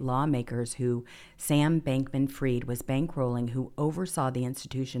the lawmakers who Sam Bankman-Fried was bankrolling, who oversaw the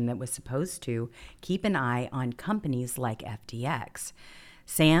institution that was supposed to keep an eye on companies like FTX.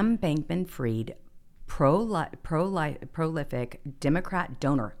 Sam Bankman-Fried, prolific Democrat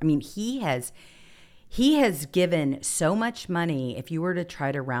donor. I mean, he has given so much money. If you were to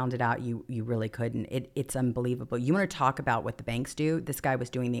try to round it out, you really couldn't. It's unbelievable. You want to talk about what the banks do? This guy was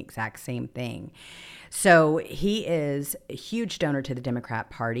doing the exact same thing. So he is a huge donor to the Democrat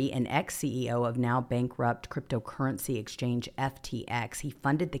Party, an ex-CEO of now bankrupt cryptocurrency exchange FTX. He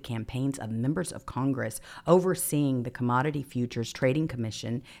funded the campaigns of members of Congress overseeing the Commodity Futures Trading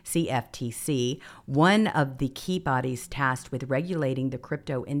Commission, CFTC, one of the key bodies tasked with regulating the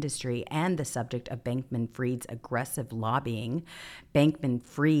crypto industry and the subject of Bankman-Fried's aggressive lobbying.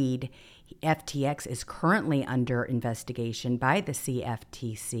 Bankman-Fried, FTX is currently under investigation by the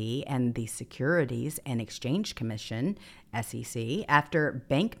CFTC and the Securities and Exchange Commission, SEC, after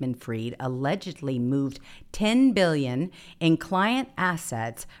Bankman-Fried allegedly moved $10 billion in client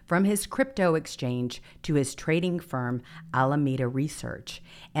assets from his crypto exchange to his trading firm Alameda Research,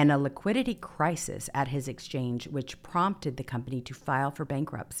 and a liquidity crisis at his exchange which prompted the company to file for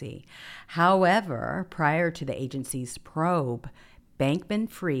bankruptcy. However, prior to the agency's probe,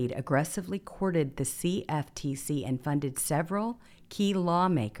 Bankman-Fried aggressively courted the CFTC and funded several key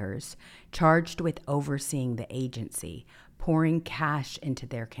lawmakers charged with overseeing the agency, pouring cash into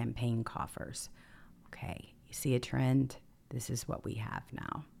their campaign coffers. Okay, you see a trend? This is what we have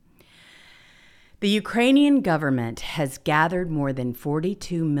now. The Ukrainian government has gathered more than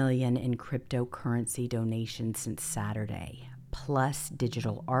 $42 million in cryptocurrency donations since Saturday, plus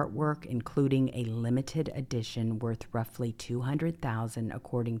digital artwork, including a limited edition worth roughly $200,000,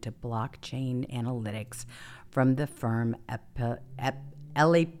 according to blockchain analytics from the firm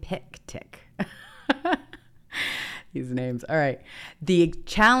Elliptic. These names. All right. The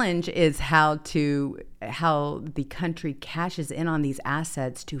challenge is how the country cashes in on these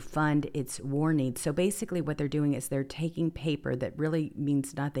assets to fund its war needs. So basically what they're doing is they're taking paper that really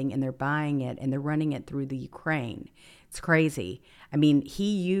means nothing and they're buying it and they're running it through the Ukraine. It's crazy. I mean,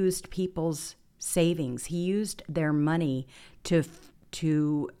 he used people's savings. He used their money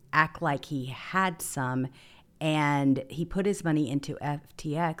to act like he had some, and he put his money into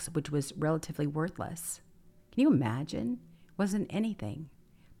FTX, which was relatively worthless. Can you imagine? Wasn't anything.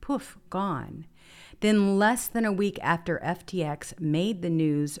 Poof, gone. Then less than a week after FTX made the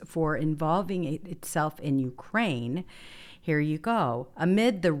news for involving itself in Ukraine, here you go.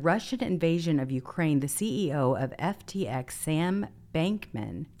 Amid the Russian invasion of Ukraine, the CEO of FTX, Sam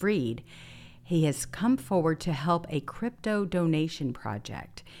Bankman-Fried, he has come forward to help a crypto donation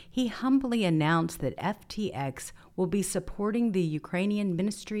project. He humbly announced that FTX will be supporting the Ukrainian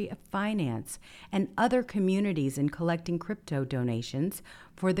Ministry of Finance and other communities in collecting crypto donations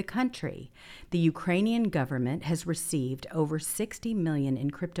for the country. The Ukrainian government has received over $60 million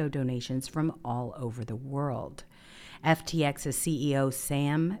in crypto donations from all over the world. FTX's CEO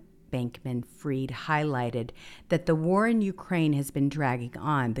Sam Bankman-Fried highlighted that the war in Ukraine has been dragging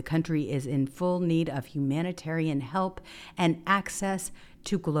on. The country is in full need of humanitarian help and access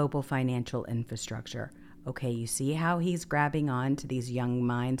to global financial infrastructure. Okay, you see how he's grabbing on to these young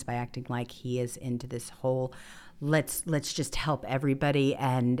minds by acting like he is into this whole let's just help everybody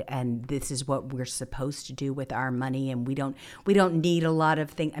and this is what we're supposed to do with our money, and we don't need a lot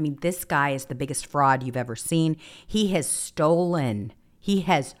of things. I mean, this guy is the biggest fraud you've ever seen. He has stolen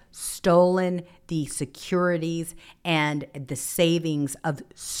the securities and the savings of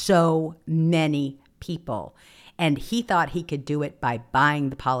so many people. And he thought he could do it by buying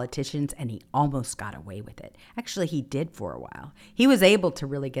the politicians, and he almost got away with it. Actually, he did for a while. He was able to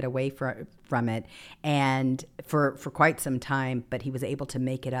really get away from it and for quite some time, but he was able to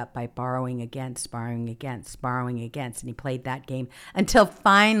make it up by borrowing against. And he played that game until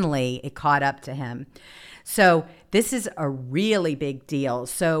finally it caught up to him. So this is a really big deal.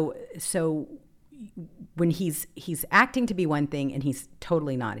 So when he's acting to be one thing and he's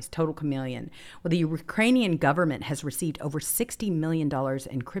totally not. He's total chameleon. Well, the Ukrainian government has received over $60 million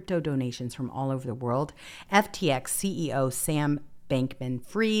in crypto donations from all over the world. FTX CEO Sam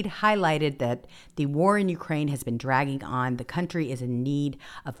Bankman-Fried highlighted that the war in Ukraine has been dragging on. The country is in need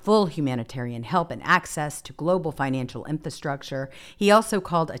of full humanitarian help and access to global financial infrastructure. He also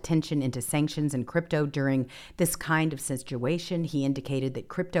called attention into sanctions and crypto during this kind of situation. He indicated that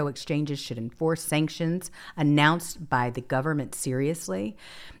crypto exchanges should enforce sanctions announced by the government seriously.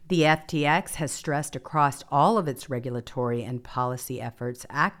 The FTX has stressed across all of its regulatory and policy efforts,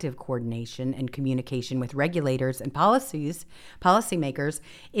 active coordination and communication with regulators and policymakers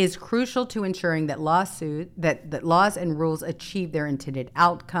is crucial to ensuring that laws and rules achieve their intended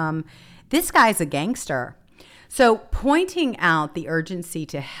outcome. This guy's a gangster. So, pointing out the urgency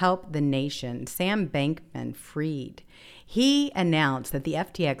to help the nation, Sam Bankman-Fried, he announced that the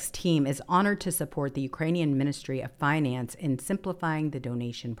FTX team is honored to support the Ukrainian Ministry of Finance in simplifying the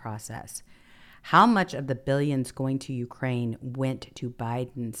donation process. How much of the billions going to Ukraine went to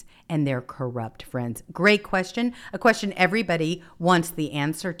Biden's and their corrupt friends? Great question. A question everybody wants the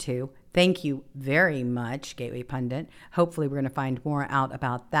answer to. Thank you very much, Gateway Pundit. Hopefully we're going to find more out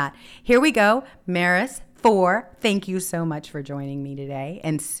about that. Here we go. Maris 4, thank you so much for joining me today.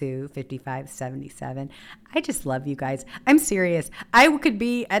 And Sue 5577. I just love you guys. I'm serious. I could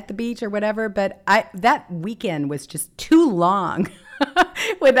be at the beach or whatever, but that weekend was just too long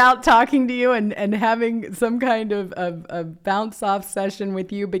without talking to you and having some kind of bounce off session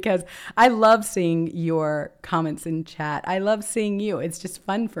with you, because I love seeing your comments in chat. I love seeing you. It's just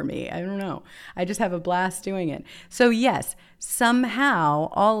fun for me. I don't know. I just have a blast doing it. So yes, somehow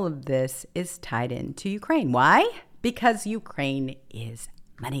all of this is tied into Ukraine. Why? Because Ukraine is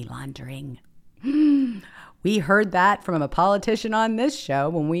money laundering. We heard that from a politician on this show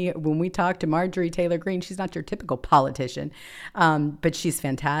when we talked to Marjorie Taylor Greene. She's not your typical politician, but she's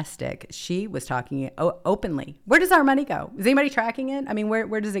fantastic. She was talking openly. Where does our money go? Is anybody tracking it? I mean,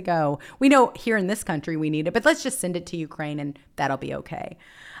 where does it go? We know here in this country we need it, but let's just send it to Ukraine and that'll be okay.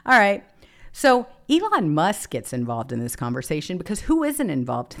 All right. So Elon Musk gets involved in this conversation, because who isn't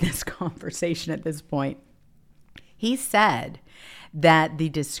involved in this conversation at this point? He said that the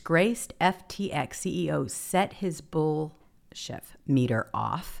disgraced FTX CEO set his bullshit meter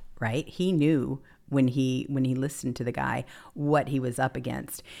off, right? He knew when he listened to the guy what he was up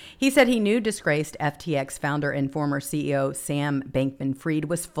against. He said he knew disgraced FTX founder and former CEO Sam Bankman-Fried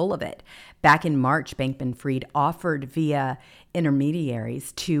was full of it. Back in March, Bankman-Fried offered via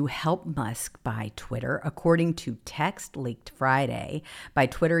intermediaries to help Musk buy Twitter, according to text leaked Friday by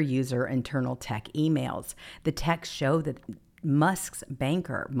Twitter user internal tech emails. The text showed that Musk's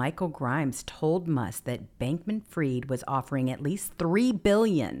banker, Michael Grimes, told Musk that Bankman-Fried was offering at least $3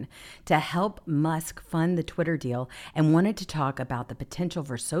 billion to help Musk fund the Twitter deal, and wanted to talk about the potential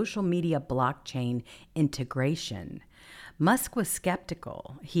for social media blockchain integration. Musk was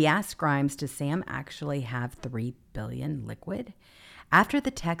skeptical. He asked Grimes, does Sam actually have $3 billion liquid? After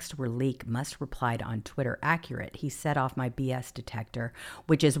the texts were leaked, Musk replied on Twitter, accurate. He set off my BS detector,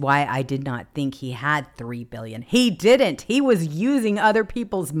 which is why I did not think he had $3 billion. He didn't. He was using other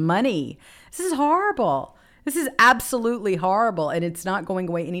people's money. This is horrible. This is absolutely horrible, and it's not going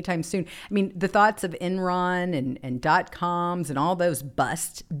away anytime soon. I mean, the thoughts of Enron and .coms and all those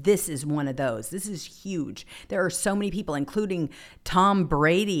busts, this is one of those. This is huge. There are so many people, including Tom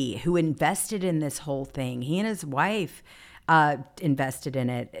Brady, who invested in this whole thing. He and his wife invested in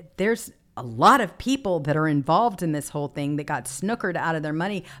it. There's a lot of people that are involved in this whole thing that got snookered out of their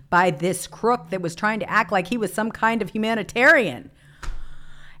money by this crook that was trying to act like he was some kind of humanitarian.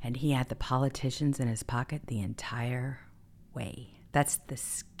 And he had the politicians in his pocket the entire way. That's the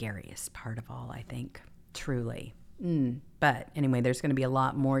scariest part of all, I think, truly. But anyway, there's going to be a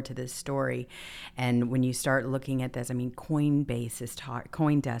lot more to this story. And when you start looking at this, I mean,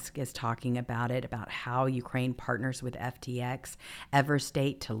 Coindesk is talking about it, about how Ukraine partners with FTX,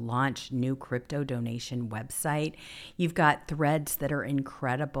 Everstate to launch new crypto donation website. You've got threads that are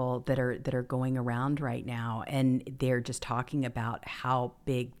incredible that are going around right now, and they're just talking about how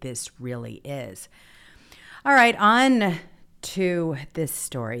big this really is. All right, on to this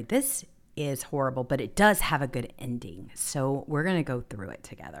story. This is horrible, but it does have a good ending. So we're going to go through it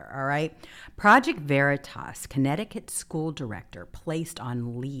together. All right. Project Veritas, Connecticut school director placed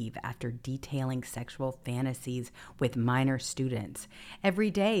on leave after detailing sexual fantasies with minor students.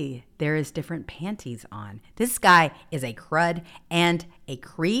 Every day there is different panties on. This guy is a crud and a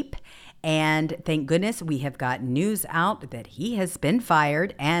creep. And thank goodness we have got news out that he has been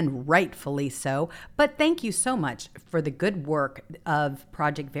fired, and rightfully so. But thank you so much for the good work of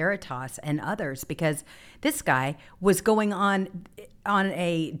Project Veritas and others, because this guy was going on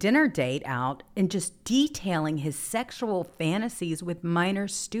a dinner date out and just detailing his sexual fantasies with minor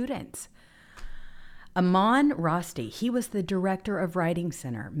students. Aman Rosti, he was the director of Writing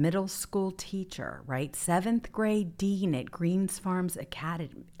Center, middle school teacher, right? 7th grade dean at Greens Farms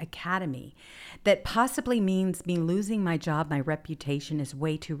Academy. That possibly means me losing my job, my reputation is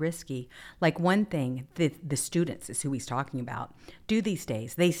way too risky. Like one thing the students, is who he's talking about, do these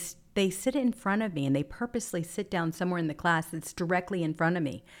days. They sit in front of me and they purposely sit down somewhere in the class that's directly in front of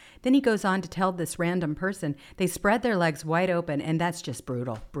me. Then he goes on to tell this random person, they spread their legs wide open, and that's just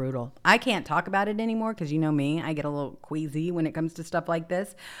brutal. I can't talk about it anymore because you know me, I get a little queasy when it comes to stuff like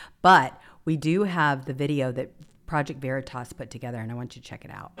this. But we do have the video that Project Veritas put together, and I want you to check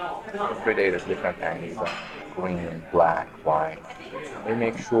it out. Every day there's different panties, green, black, white. They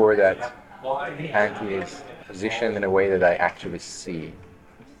make sure that the panty is positioned in a way that I actually see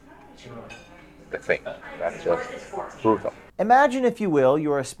the thing. That's just brutal. Imagine, if you will,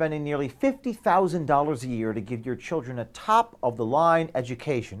 you are spending nearly $50,000 a year to give your children a top-of-the-line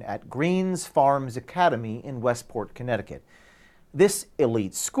education at Greens Farms Academy in Westport, Connecticut. This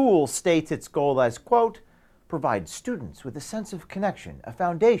elite school states its goal as, quote, provide students with a sense of connection, a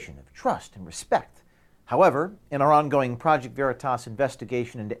foundation of trust and respect. However, in our ongoing Project Veritas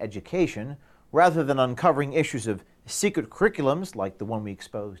investigation into education, rather than uncovering issues of secret curriculums like the one we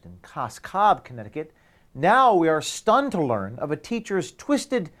exposed in Cos Cob, Connecticut, now we are stunned to learn of a teacher's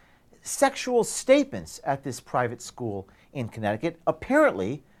twisted sexual statements at this private school in Connecticut,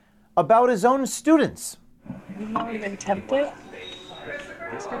 apparently about his own students. You've not been tempted?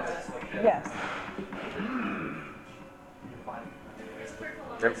 Yes.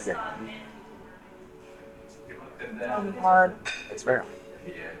 Everything. It's hard. It's very,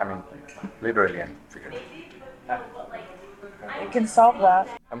 literally and figuratively. You can solve that.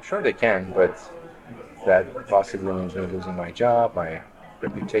 I'm sure they can, but that possibly means me losing my job, my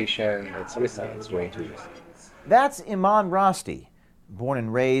reputation. It's risky. It's way too risky. That's Iman Rosti. Born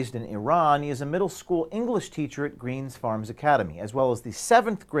and raised in Iran, he is a middle school English teacher at Greens Farms Academy, as well as the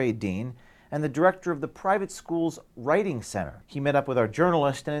 7th grade dean and the director of the private school's Writing Center. He met up with our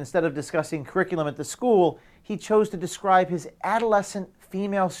journalist, and instead of discussing curriculum at the school, he chose to describe his adolescent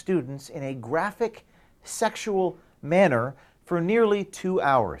female students in a graphic, sexual manner for nearly 2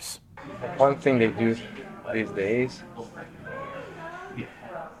 hours. One thing they do these days,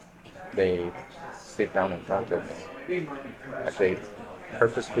 they sit down in front of me. They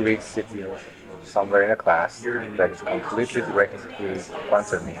purposefully sit somewhere in a class that is completely directed to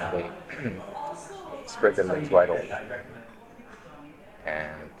front of me, and they spread their legs wide open.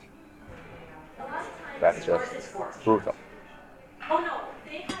 And that's just brutal.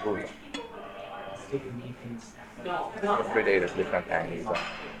 Brutal. Every day there's different panties,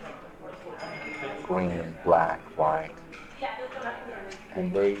 green, black, white.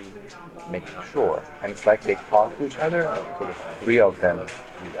 And they make sure, and it's like they talk to each other, so the 3 of them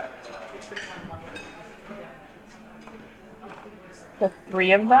do that. The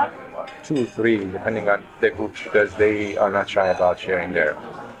 3 of them? 2, 3, depending on the group, because they are not shy about sharing their,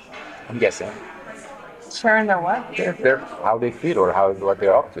 I'm guessing, Sharing their what? their how they feel or what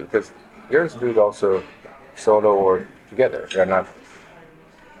they're up to. Because girls do it also solo or together. They're not.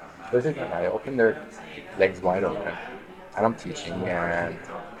 I open their legs wide open, and I'm teaching, and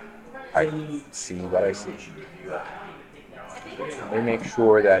I see what I see. They make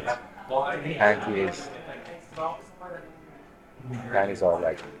sure that panties are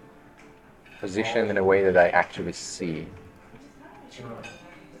like positioned in a way that I actually see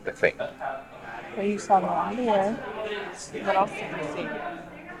the thing. Well, you saw the underwear. What else did you see?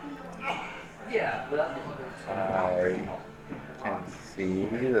 I can see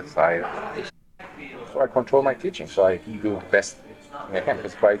the side. So I control my teaching, so I do the best thing I can.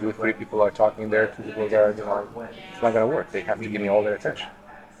 Because if I do 3 people are talking there, 2 people there, it's not going to work. They have to give me all their attention.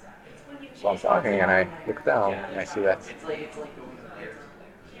 So I'm talking and I look down and I see that.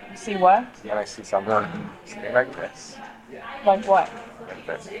 You see what? And I see someone sitting like this. Like what? Like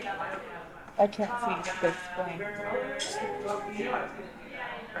this. I can't see. You have to explain.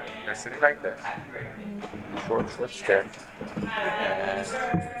 They're sitting like this. Short slips there. And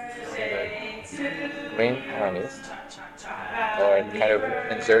the green panties are kind of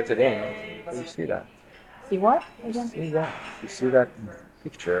inserted in. You see that? See what? Again? See that? You see that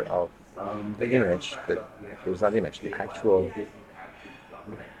picture of the image, it was not image, the actual.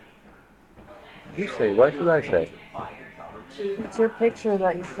 You say, what should I say? It's your picture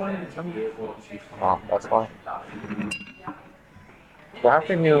that you framed from. Oh, that's why. So how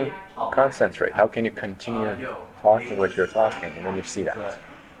can you concentrate? How can you continue talking what you're talking and then you see that?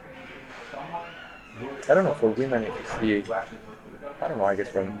 I don't know, for women if you see, I don't know, I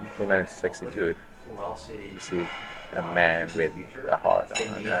guess when women it's sexy too. You see a man with a heart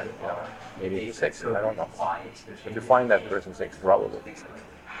and that, maybe he's sexy, I don't know. If you find that person sexy, probably he's sexy.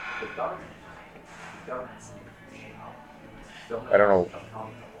 I don't know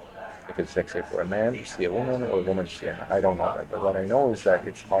if it's sexy for a man to see a woman or a woman to see a man. I don't know that. But what I know is that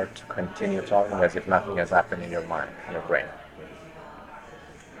it's hard to continue talking as if nothing has happened in your mind, in your brain.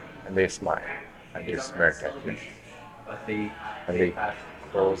 And they smile and they smirk at you. And they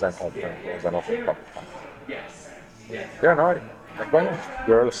close and open. They're naughty. Like when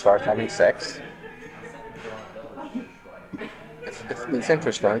girls start having sex, it's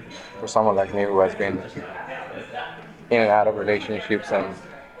interesting for someone like me who has been in and out of relationships and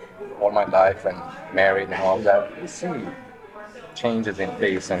all my life and married and all that, you see changes in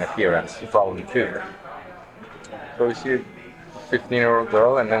face and appearance. You probably too. So you see a 15-year-old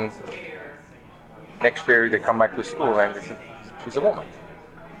girl, and then next year they come back to school and she's a woman.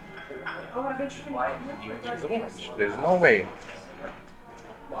 She's a woman. There's no way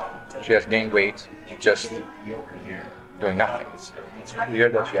she has gained weight just doing nothing. It's clear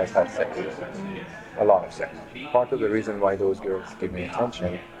that she has had sex, a lot of sex. Part of the reason why those girls give me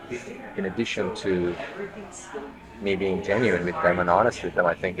attention, in addition to me being genuine with them and honest with them,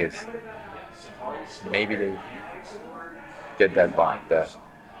 I think is maybe they get that vibe, that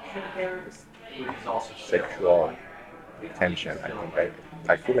sexual attention.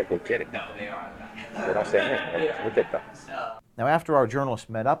 I feel like they get it. They don't say anything. Look at them. Now, after our journalist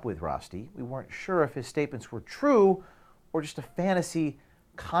met up with Rosti, we weren't sure if his statements were true or just a fantasy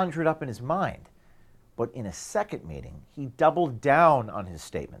conjured up in his mind. But in a second meeting, he doubled down on his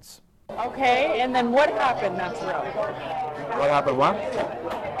statements. Okay, and then what happened that's real? What happened? What?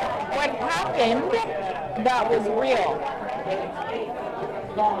 What happened that was real?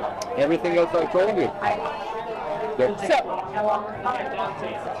 Everything else I told you.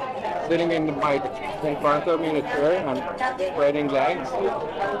 Sitting in front of me in a chair and spreading legs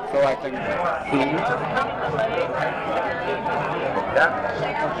so I can see.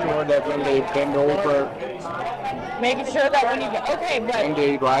 Making sure that when they bend over. Making sure that when you get, okay, but. When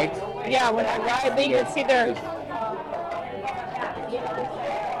they ride. Yeah, when they ride, they can see their.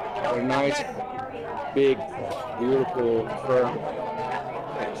 A nice, big, beautiful, firm.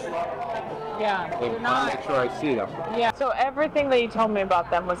 Yeah. I'll make sure I see them. Yeah. So everything that you told me about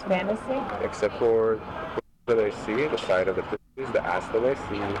them was fantasy? Except for that I see, the side of the titties, the ass that I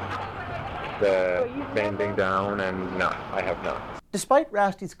see, the bending down, and no, I have not. Despite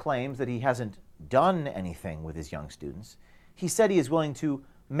Rosti's claims that he hasn't done anything with his young students, he said he is willing to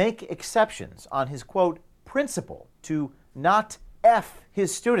make exceptions on his, quote, principle to not F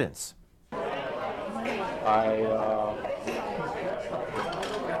his students. I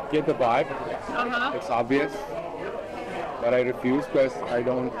get the vibe. It's obvious, but I refuse because I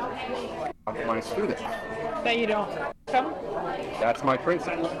don't want my students. That you don't come? That's my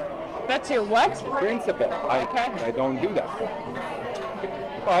principle. That's your what? Principle. I don't do that.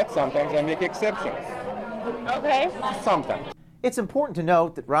 But sometimes I make exceptions. Okay. Sometimes. It's important to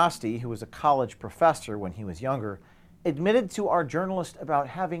note that Rosti, who was a college professor when he was younger, admitted to our journalist about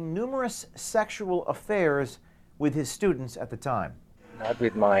having numerous sexual affairs with his students at the time. Not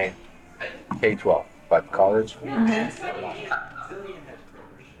with my K-12, but college. I had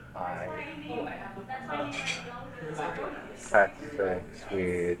sex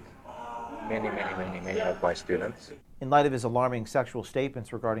with many of my students. In light of his alarming sexual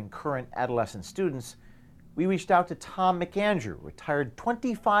statements regarding current adolescent students, we reached out to Tom McAndrew, retired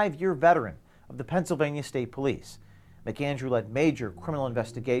 25-year veteran of the Pennsylvania State Police. McAndrew led major criminal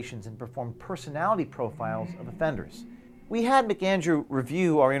investigations and performed personality profiles of offenders. We had McAndrew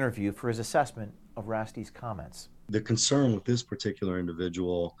review our interview for his assessment of Rosti's comments. The concern with this particular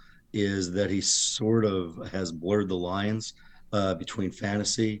individual is that he sort of has blurred the lines between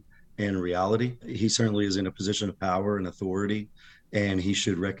fantasy and reality. He certainly is in a position of power and authority, and he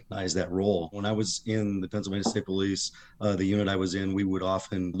should recognize that role. When I was in the Pennsylvania State Police, the unit I was in, we would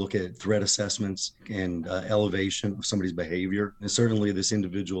often look at threat assessments and elevation of somebody's behavior. And certainly this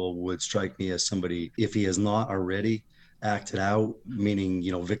individual would strike me as somebody, if he has not already acted out, meaning,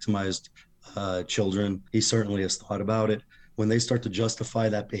 victimized children, he certainly has thought about it. When they start to justify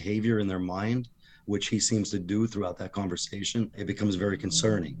that behavior in their mind, which he seems to do throughout that conversation, it becomes very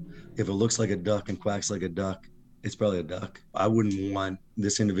concerning. If it looks like a duck and quacks like a duck, it's probably a duck. I wouldn't want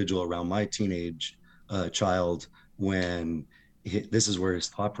this individual around my teenage child when this is where his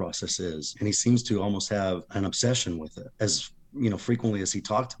thought process is. And he seems to almost have an obsession with it. As frequently as he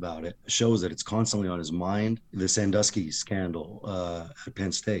talked about it, shows that it's constantly on his mind. The Sandusky scandal at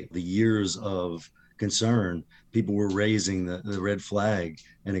Penn State, the years of concern, people were raising the red flag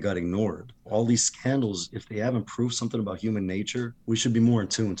and it got ignored. All these scandals, if they haven't proved something about human nature, we should be more in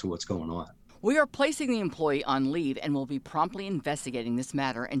tune to what's going on. We are placing the employee on leave and will be promptly investigating this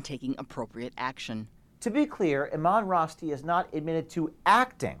matter and taking appropriate action. To be clear, Iman Rosti has not admitted to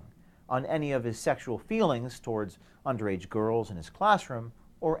acting on any of his sexual feelings towards underage girls in his classroom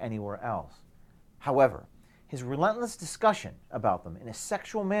or anywhere else. However, his relentless discussion about them in a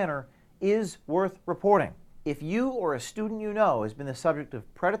sexual manner is worth reporting. If you or a student you know has been the subject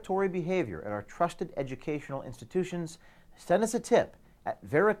of predatory behavior at our trusted educational institutions, send us a tip at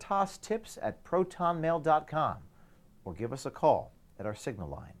veritastips@protonmail.com or give us a call at our signal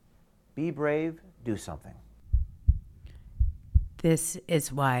line. Be brave, do something. This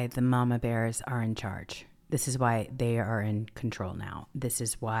is why the mama bears are in charge. This is why they are in control now. This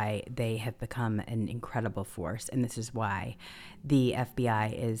is why they have become an incredible force. And this is why the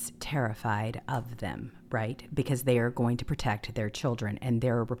FBI is terrified of them, right? Because they are going to protect their children. And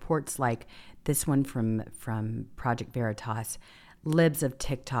there are reports like this one from Project Veritas. Libs of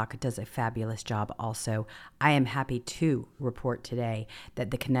TikTok does a fabulous job also. I am happy to report today that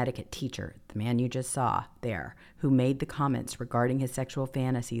the Connecticut teacher, the man you just saw there, who made the comments regarding his sexual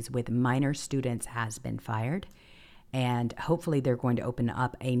fantasies with minor students, has been fired. And hopefully they're going to open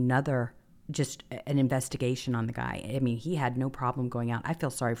up just an investigation on the guy. I mean, he had no problem going out. I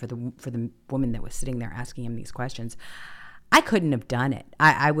feel sorry for the woman that was sitting there asking him these questions. I couldn't have done it.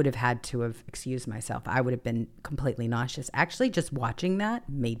 I would have had to have excused myself. I would have been completely nauseous. Actually, just watching that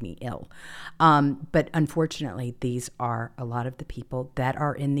made me ill. But unfortunately, these are a lot of the people that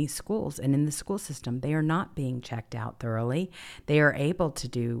are in these schools and in the school system. They are not being checked out thoroughly. They are able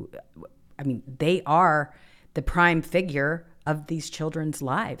to they are the prime figure of these children's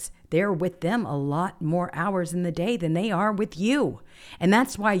lives. They're with them a lot more hours in the day than they are with you. And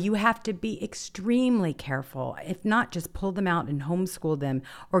that's why you have to be extremely careful. If not, just pull them out and homeschool them,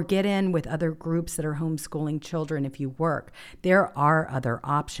 or get in with other groups that are homeschooling children if you work. There are other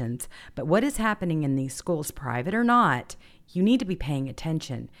options. But what is happening in these schools, private or not, you need to be paying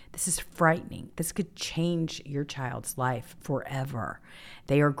attention. This is frightening. This could change your child's life forever.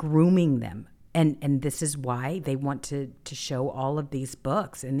 They are grooming them. And this is why they want to show all of these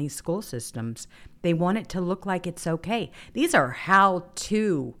books in these school systems. They want it to look like it's okay. These are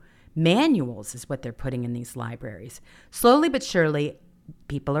how-to manuals is what they're putting in these libraries. Slowly but surely,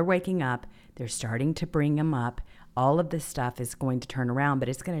 people are waking up. They're starting to bring them up. All of this stuff is going to turn around, but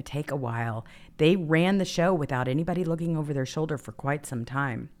it's going to take a while. They ran the show without anybody looking over their shoulder for quite some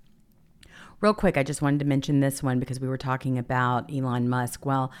time. Real quick, I just wanted to mention this one because we were talking about Elon Musk.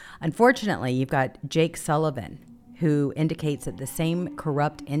 Well, unfortunately, you've got Jake Sullivan, who indicates that the same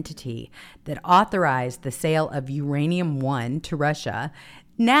corrupt entity that authorized the sale of Uranium-1 to Russia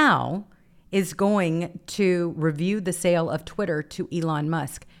now is going to review the sale of Twitter to Elon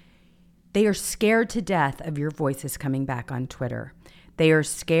Musk. They are scared to death of your voices coming back on Twitter. They are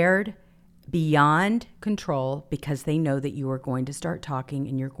scared beyond control because they know that you are going to start talking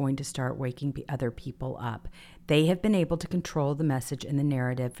and you're going to start waking other people up. They have been able to control the message and the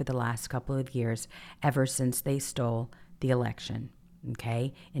narrative for the last couple of years, ever since they stole the election,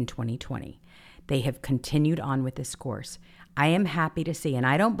 okay, in 2020. They have continued on with this course. I am happy to see, and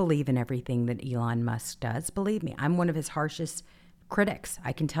I don't believe in everything that Elon Musk does. Believe me, I'm one of his harshest critics.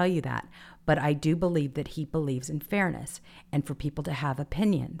 I can tell you that. But I do believe that he believes in fairness and for people to have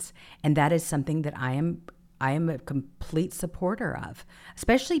opinions. And that is something that I am a complete supporter of,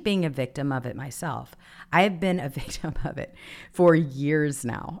 especially being a victim of it myself. I have been a victim of it for years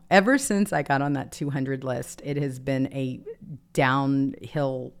now. Ever since I got on that 200 list, it has been a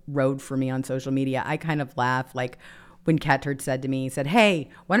downhill road for me on social media. I kind of laugh, like when Cat Turd said to me, he said, "Hey,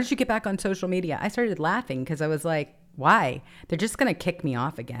 why don't you get back on social media?" I started laughing because I was like, why? They're just going to kick me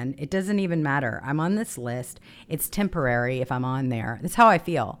off again. It doesn't even matter. I'm on this list. It's temporary if I'm on there. That's how I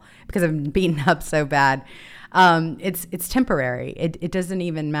feel because I'm beaten up so bad. It's temporary. It doesn't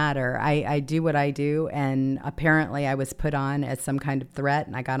even matter. I do what I do, and apparently I was put on as some kind of threat,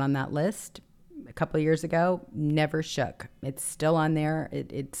 and I got on that list a couple of years ago. Never shook. It's still on there.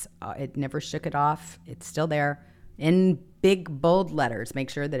 It never shook it off. It's still there in big, bold letters. Make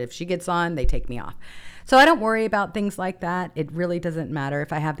sure that if she gets on, they take me off. So I don't worry about things like that. It really doesn't matter.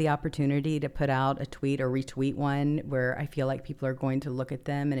 If I have the opportunity to put out a tweet or retweet one where I feel like people are going to look at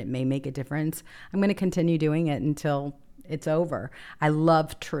them and it may make a difference, I'm going to continue doing it until it's over. I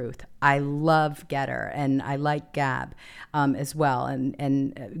love Truth. I love Getter, and I like Gab as well.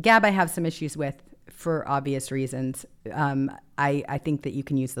 And Gab I have some issues with for obvious reasons. I think that you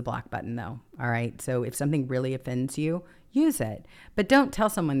can use the block button though. All right. So if something really offends you, use it, but don't tell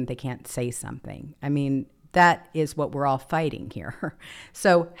someone that they can't say something. I mean, that is what we're all fighting here.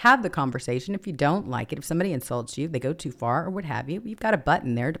 So have the conversation. If you don't like it, if somebody insults you, they go too far or what have you, you've got a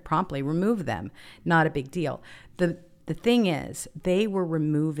button there to promptly remove them. Not a big deal. The thing is, they were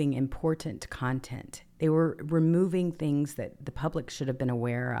removing important content. They were removing things that the public should have been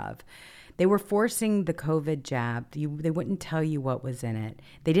aware of. They were forcing the COVID jab. They wouldn't tell you what was in it.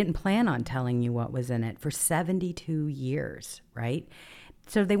 They didn't plan on telling you what was in it for 72 years, right?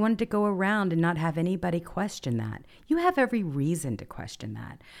 So they wanted to go around and not have anybody question that. You have every reason to question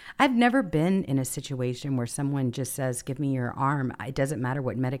that. I've never been in a situation where someone just says, "Give me your arm." It doesn't matter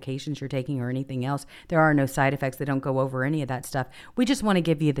what medications you're taking or anything else. There are no side effects. They don't go over any of that stuff. We just want to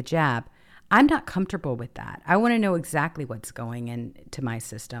give you the jab. I'm not comfortable with that. I want to know exactly what's going into my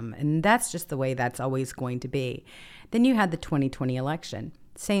system. And that's just the way that's always going to be. Then you had the 2020 election.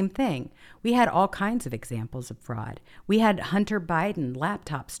 Same thing. We had all kinds of examples of fraud. We had Hunter Biden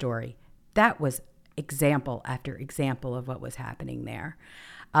laptop story. That was example after example of what was happening there,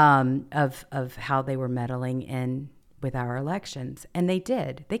 of how they were meddling in with our elections. And they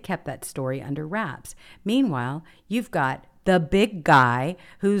did. They kept that story under wraps. Meanwhile, you've got the big guy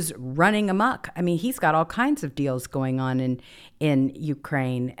who's running amok. I mean, he's got all kinds of deals going on in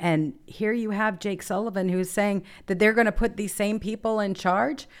Ukraine. And here you have Jake Sullivan who's saying that they're going to put these same people in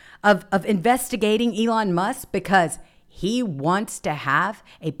charge of investigating Elon Musk because he wants to have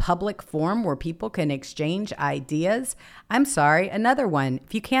a public forum where people can exchange ideas. I'm sorry, another one.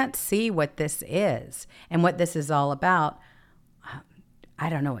 If you can't see what this is and what this is all about, I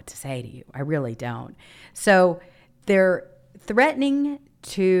don't know what to say to you. I really don't. So they're threatening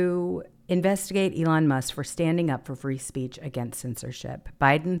to investigate Elon Musk for standing up for free speech against censorship.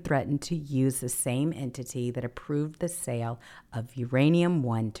 Biden threatened to use the same entity that approved the sale of Uranium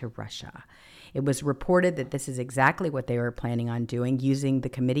One to Russia. It was reported that this is exactly what they were planning on doing, using the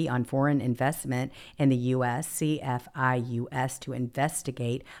Committee on Foreign Investment in the U.S., CFIUS, to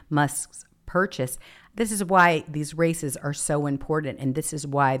investigate Musk's purchase. This is why these races are so important, and this is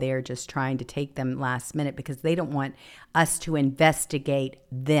why they are just trying to take them last minute, because they don't want us to investigate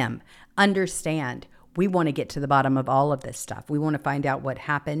them. Understand, we want to get to the bottom of all of this stuff. We want to find out what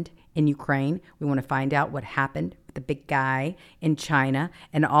happened in Ukraine. We want to find out what happened with the big guy in China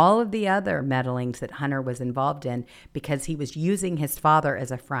and all of the other meddlings that Hunter was involved in because he was using his father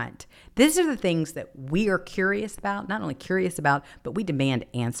as a front. These are the things that we are curious about, not only curious about, but we demand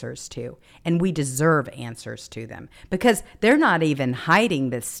answers to, and we deserve answers to them because they're not even hiding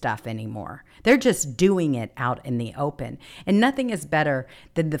this stuff anymore. They're just doing it out in the open. And nothing is better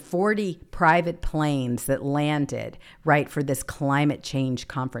than the 40 private planes that landed, right, for this climate change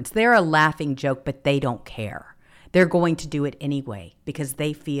conference. They're a laughing joke, but they don't care. They're going to do it anyway because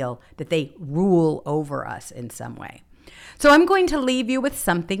they feel that they rule over us in some way. So I'm going to leave you with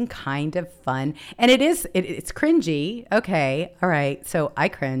something kind of fun. And it's cringy. Okay. All right. So I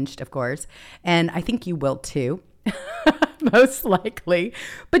cringed, of course. And I think you will too. Most likely.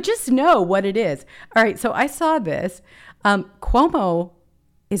 But just know what it is. All right. So I saw this. Cuomo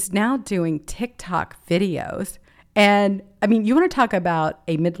is now doing TikTok videos. And I mean, you want to talk about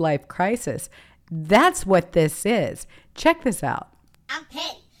a midlife crisis. That's what this is. Check this out. I'm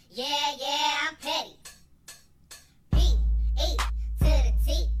petty. Yeah, I'm petty. P-E to the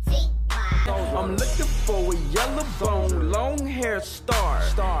T-T-Y. I'm looking for a yellow bone, long hair star.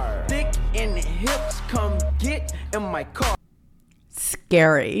 Thick in the hips, come get in my car.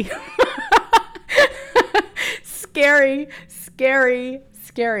 Scary. Scary.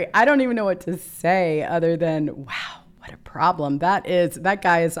 I don't even know what to say other than, wow. What a problem that is. That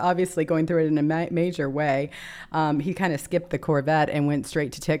guy is obviously going through it in a major way. He kind of skipped the Corvette and went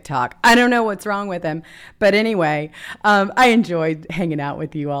straight to TikTok. I don't know what's wrong with him. But anyway, I enjoyed hanging out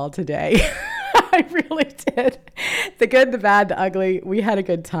with you all today. I really did. The good, the bad, the ugly. We had a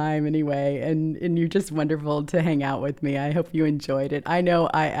good time anyway. And you're just wonderful to hang out with me. I hope you enjoyed it. I know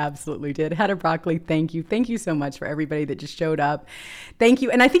I absolutely did. Hedda Broccoli, thank you. Thank you so much for everybody that just showed up. Thank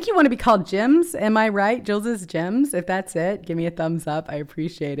you. And I think you want to be called Gems. Am I right? Jill's Gems. If that's it, give me a thumbs up. I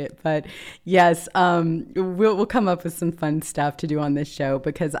appreciate it. But yes, we'll come up with some fun stuff to do on this show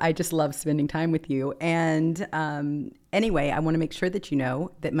because I just love spending time with you. And anyway, I want to make sure that you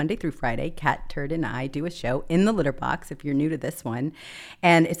know that Monday through Friday, Cat Turd and I do a show in the Litter Box if you're new to this one.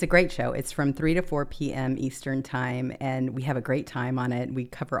 And it's a great show. It's from 3 to 4 p.m. Eastern time. And we have a great time on it. We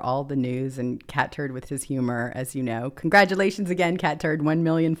cover all the news and Cat Turd with his humor, as you know. Congratulations again, Cat Turd, 1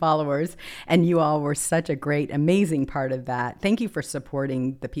 million followers. And you all were such a great, amazing part of that. Thank you for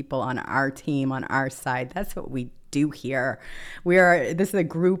supporting the people on our team, on our side. That's what we do here. This is a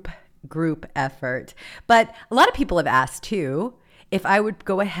group effort. But a lot of people have asked too if I would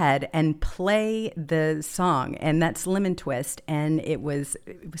go ahead and play the song, and that's Lemon Twist, and it was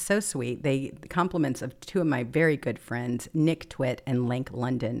so sweet. The compliments of two of my very good friends, Nick Twitt and Lank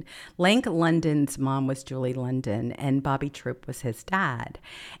London. Lank London's mom was Julie London, and Bobby Troop was his dad.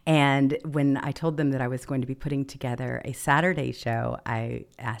 And when I told them that I was going to be putting together a Saturday show, I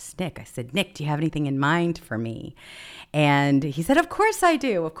asked Nick, I said, Nick, do you have anything in mind for me? And he said, of course I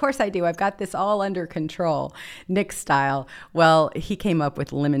do. Of course I do. I've got this all under control, Nick style. Well, he came up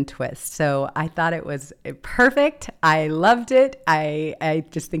with Lemon Twist. So I thought it was perfect. I loved it. I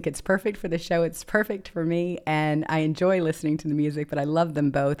just think it's perfect for the show. It's perfect for me. And I enjoy listening to the music, but I love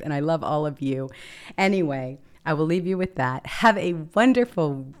them both. And I love all of you. Anyway, I will leave you with that. Have a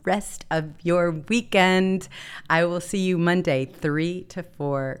wonderful rest of your weekend. I will see you Monday, 3 to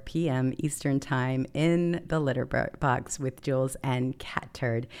 4 p.m. Eastern Time in the Litter Box with Jules and Cat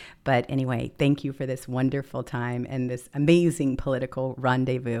Turd. But anyway, thank you for this wonderful time and this amazing political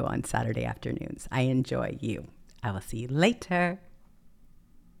rendezvous on Saturday afternoons. I enjoy you. I will see you later.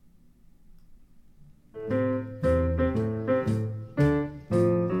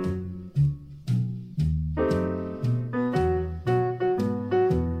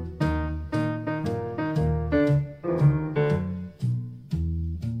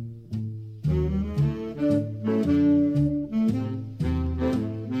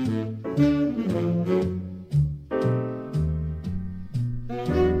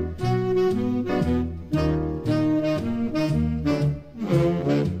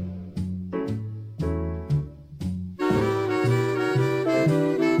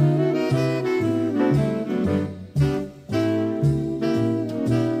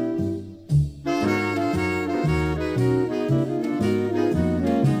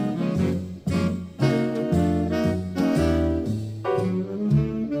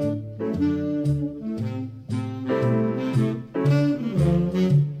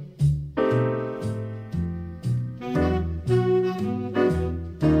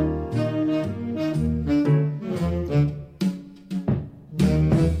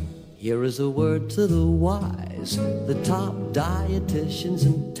 Here is a word to the wise, the top dietitians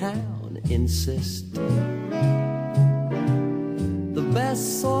in town insist. The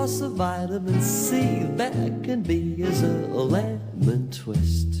best source of vitamin C there can be is a lemon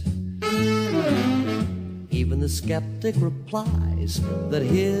twist. Even the skeptic replies that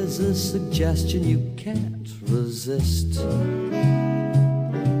here's a suggestion you can't resist.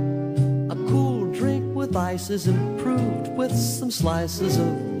 A cool drink with ice is improved with some slices of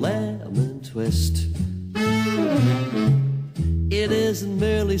lemon twist. It isn't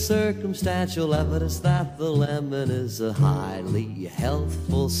merely circumstantial evidence that the lemon is a highly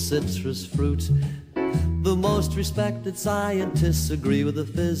healthful citrus fruit. The most respected scientists agree with the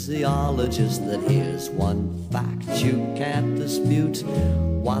physiologist that here's one fact you can't dispute.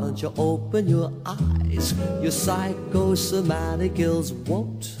 Why don't you open your eyes? Your psychosomatic ills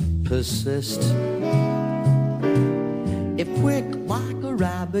won't persist. If quick like a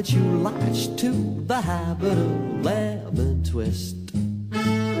rabbit you latch to the habit of lemon twist.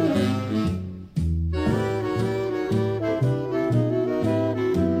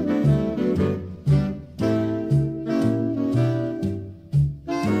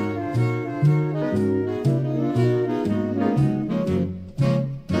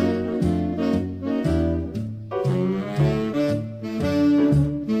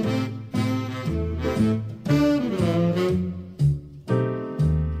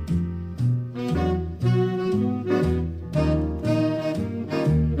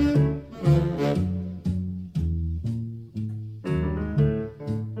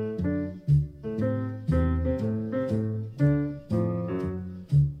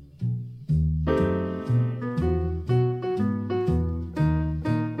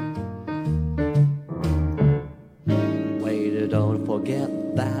 Don't forget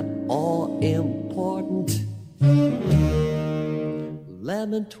that all-important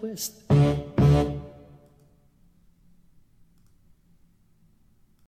lemon twist.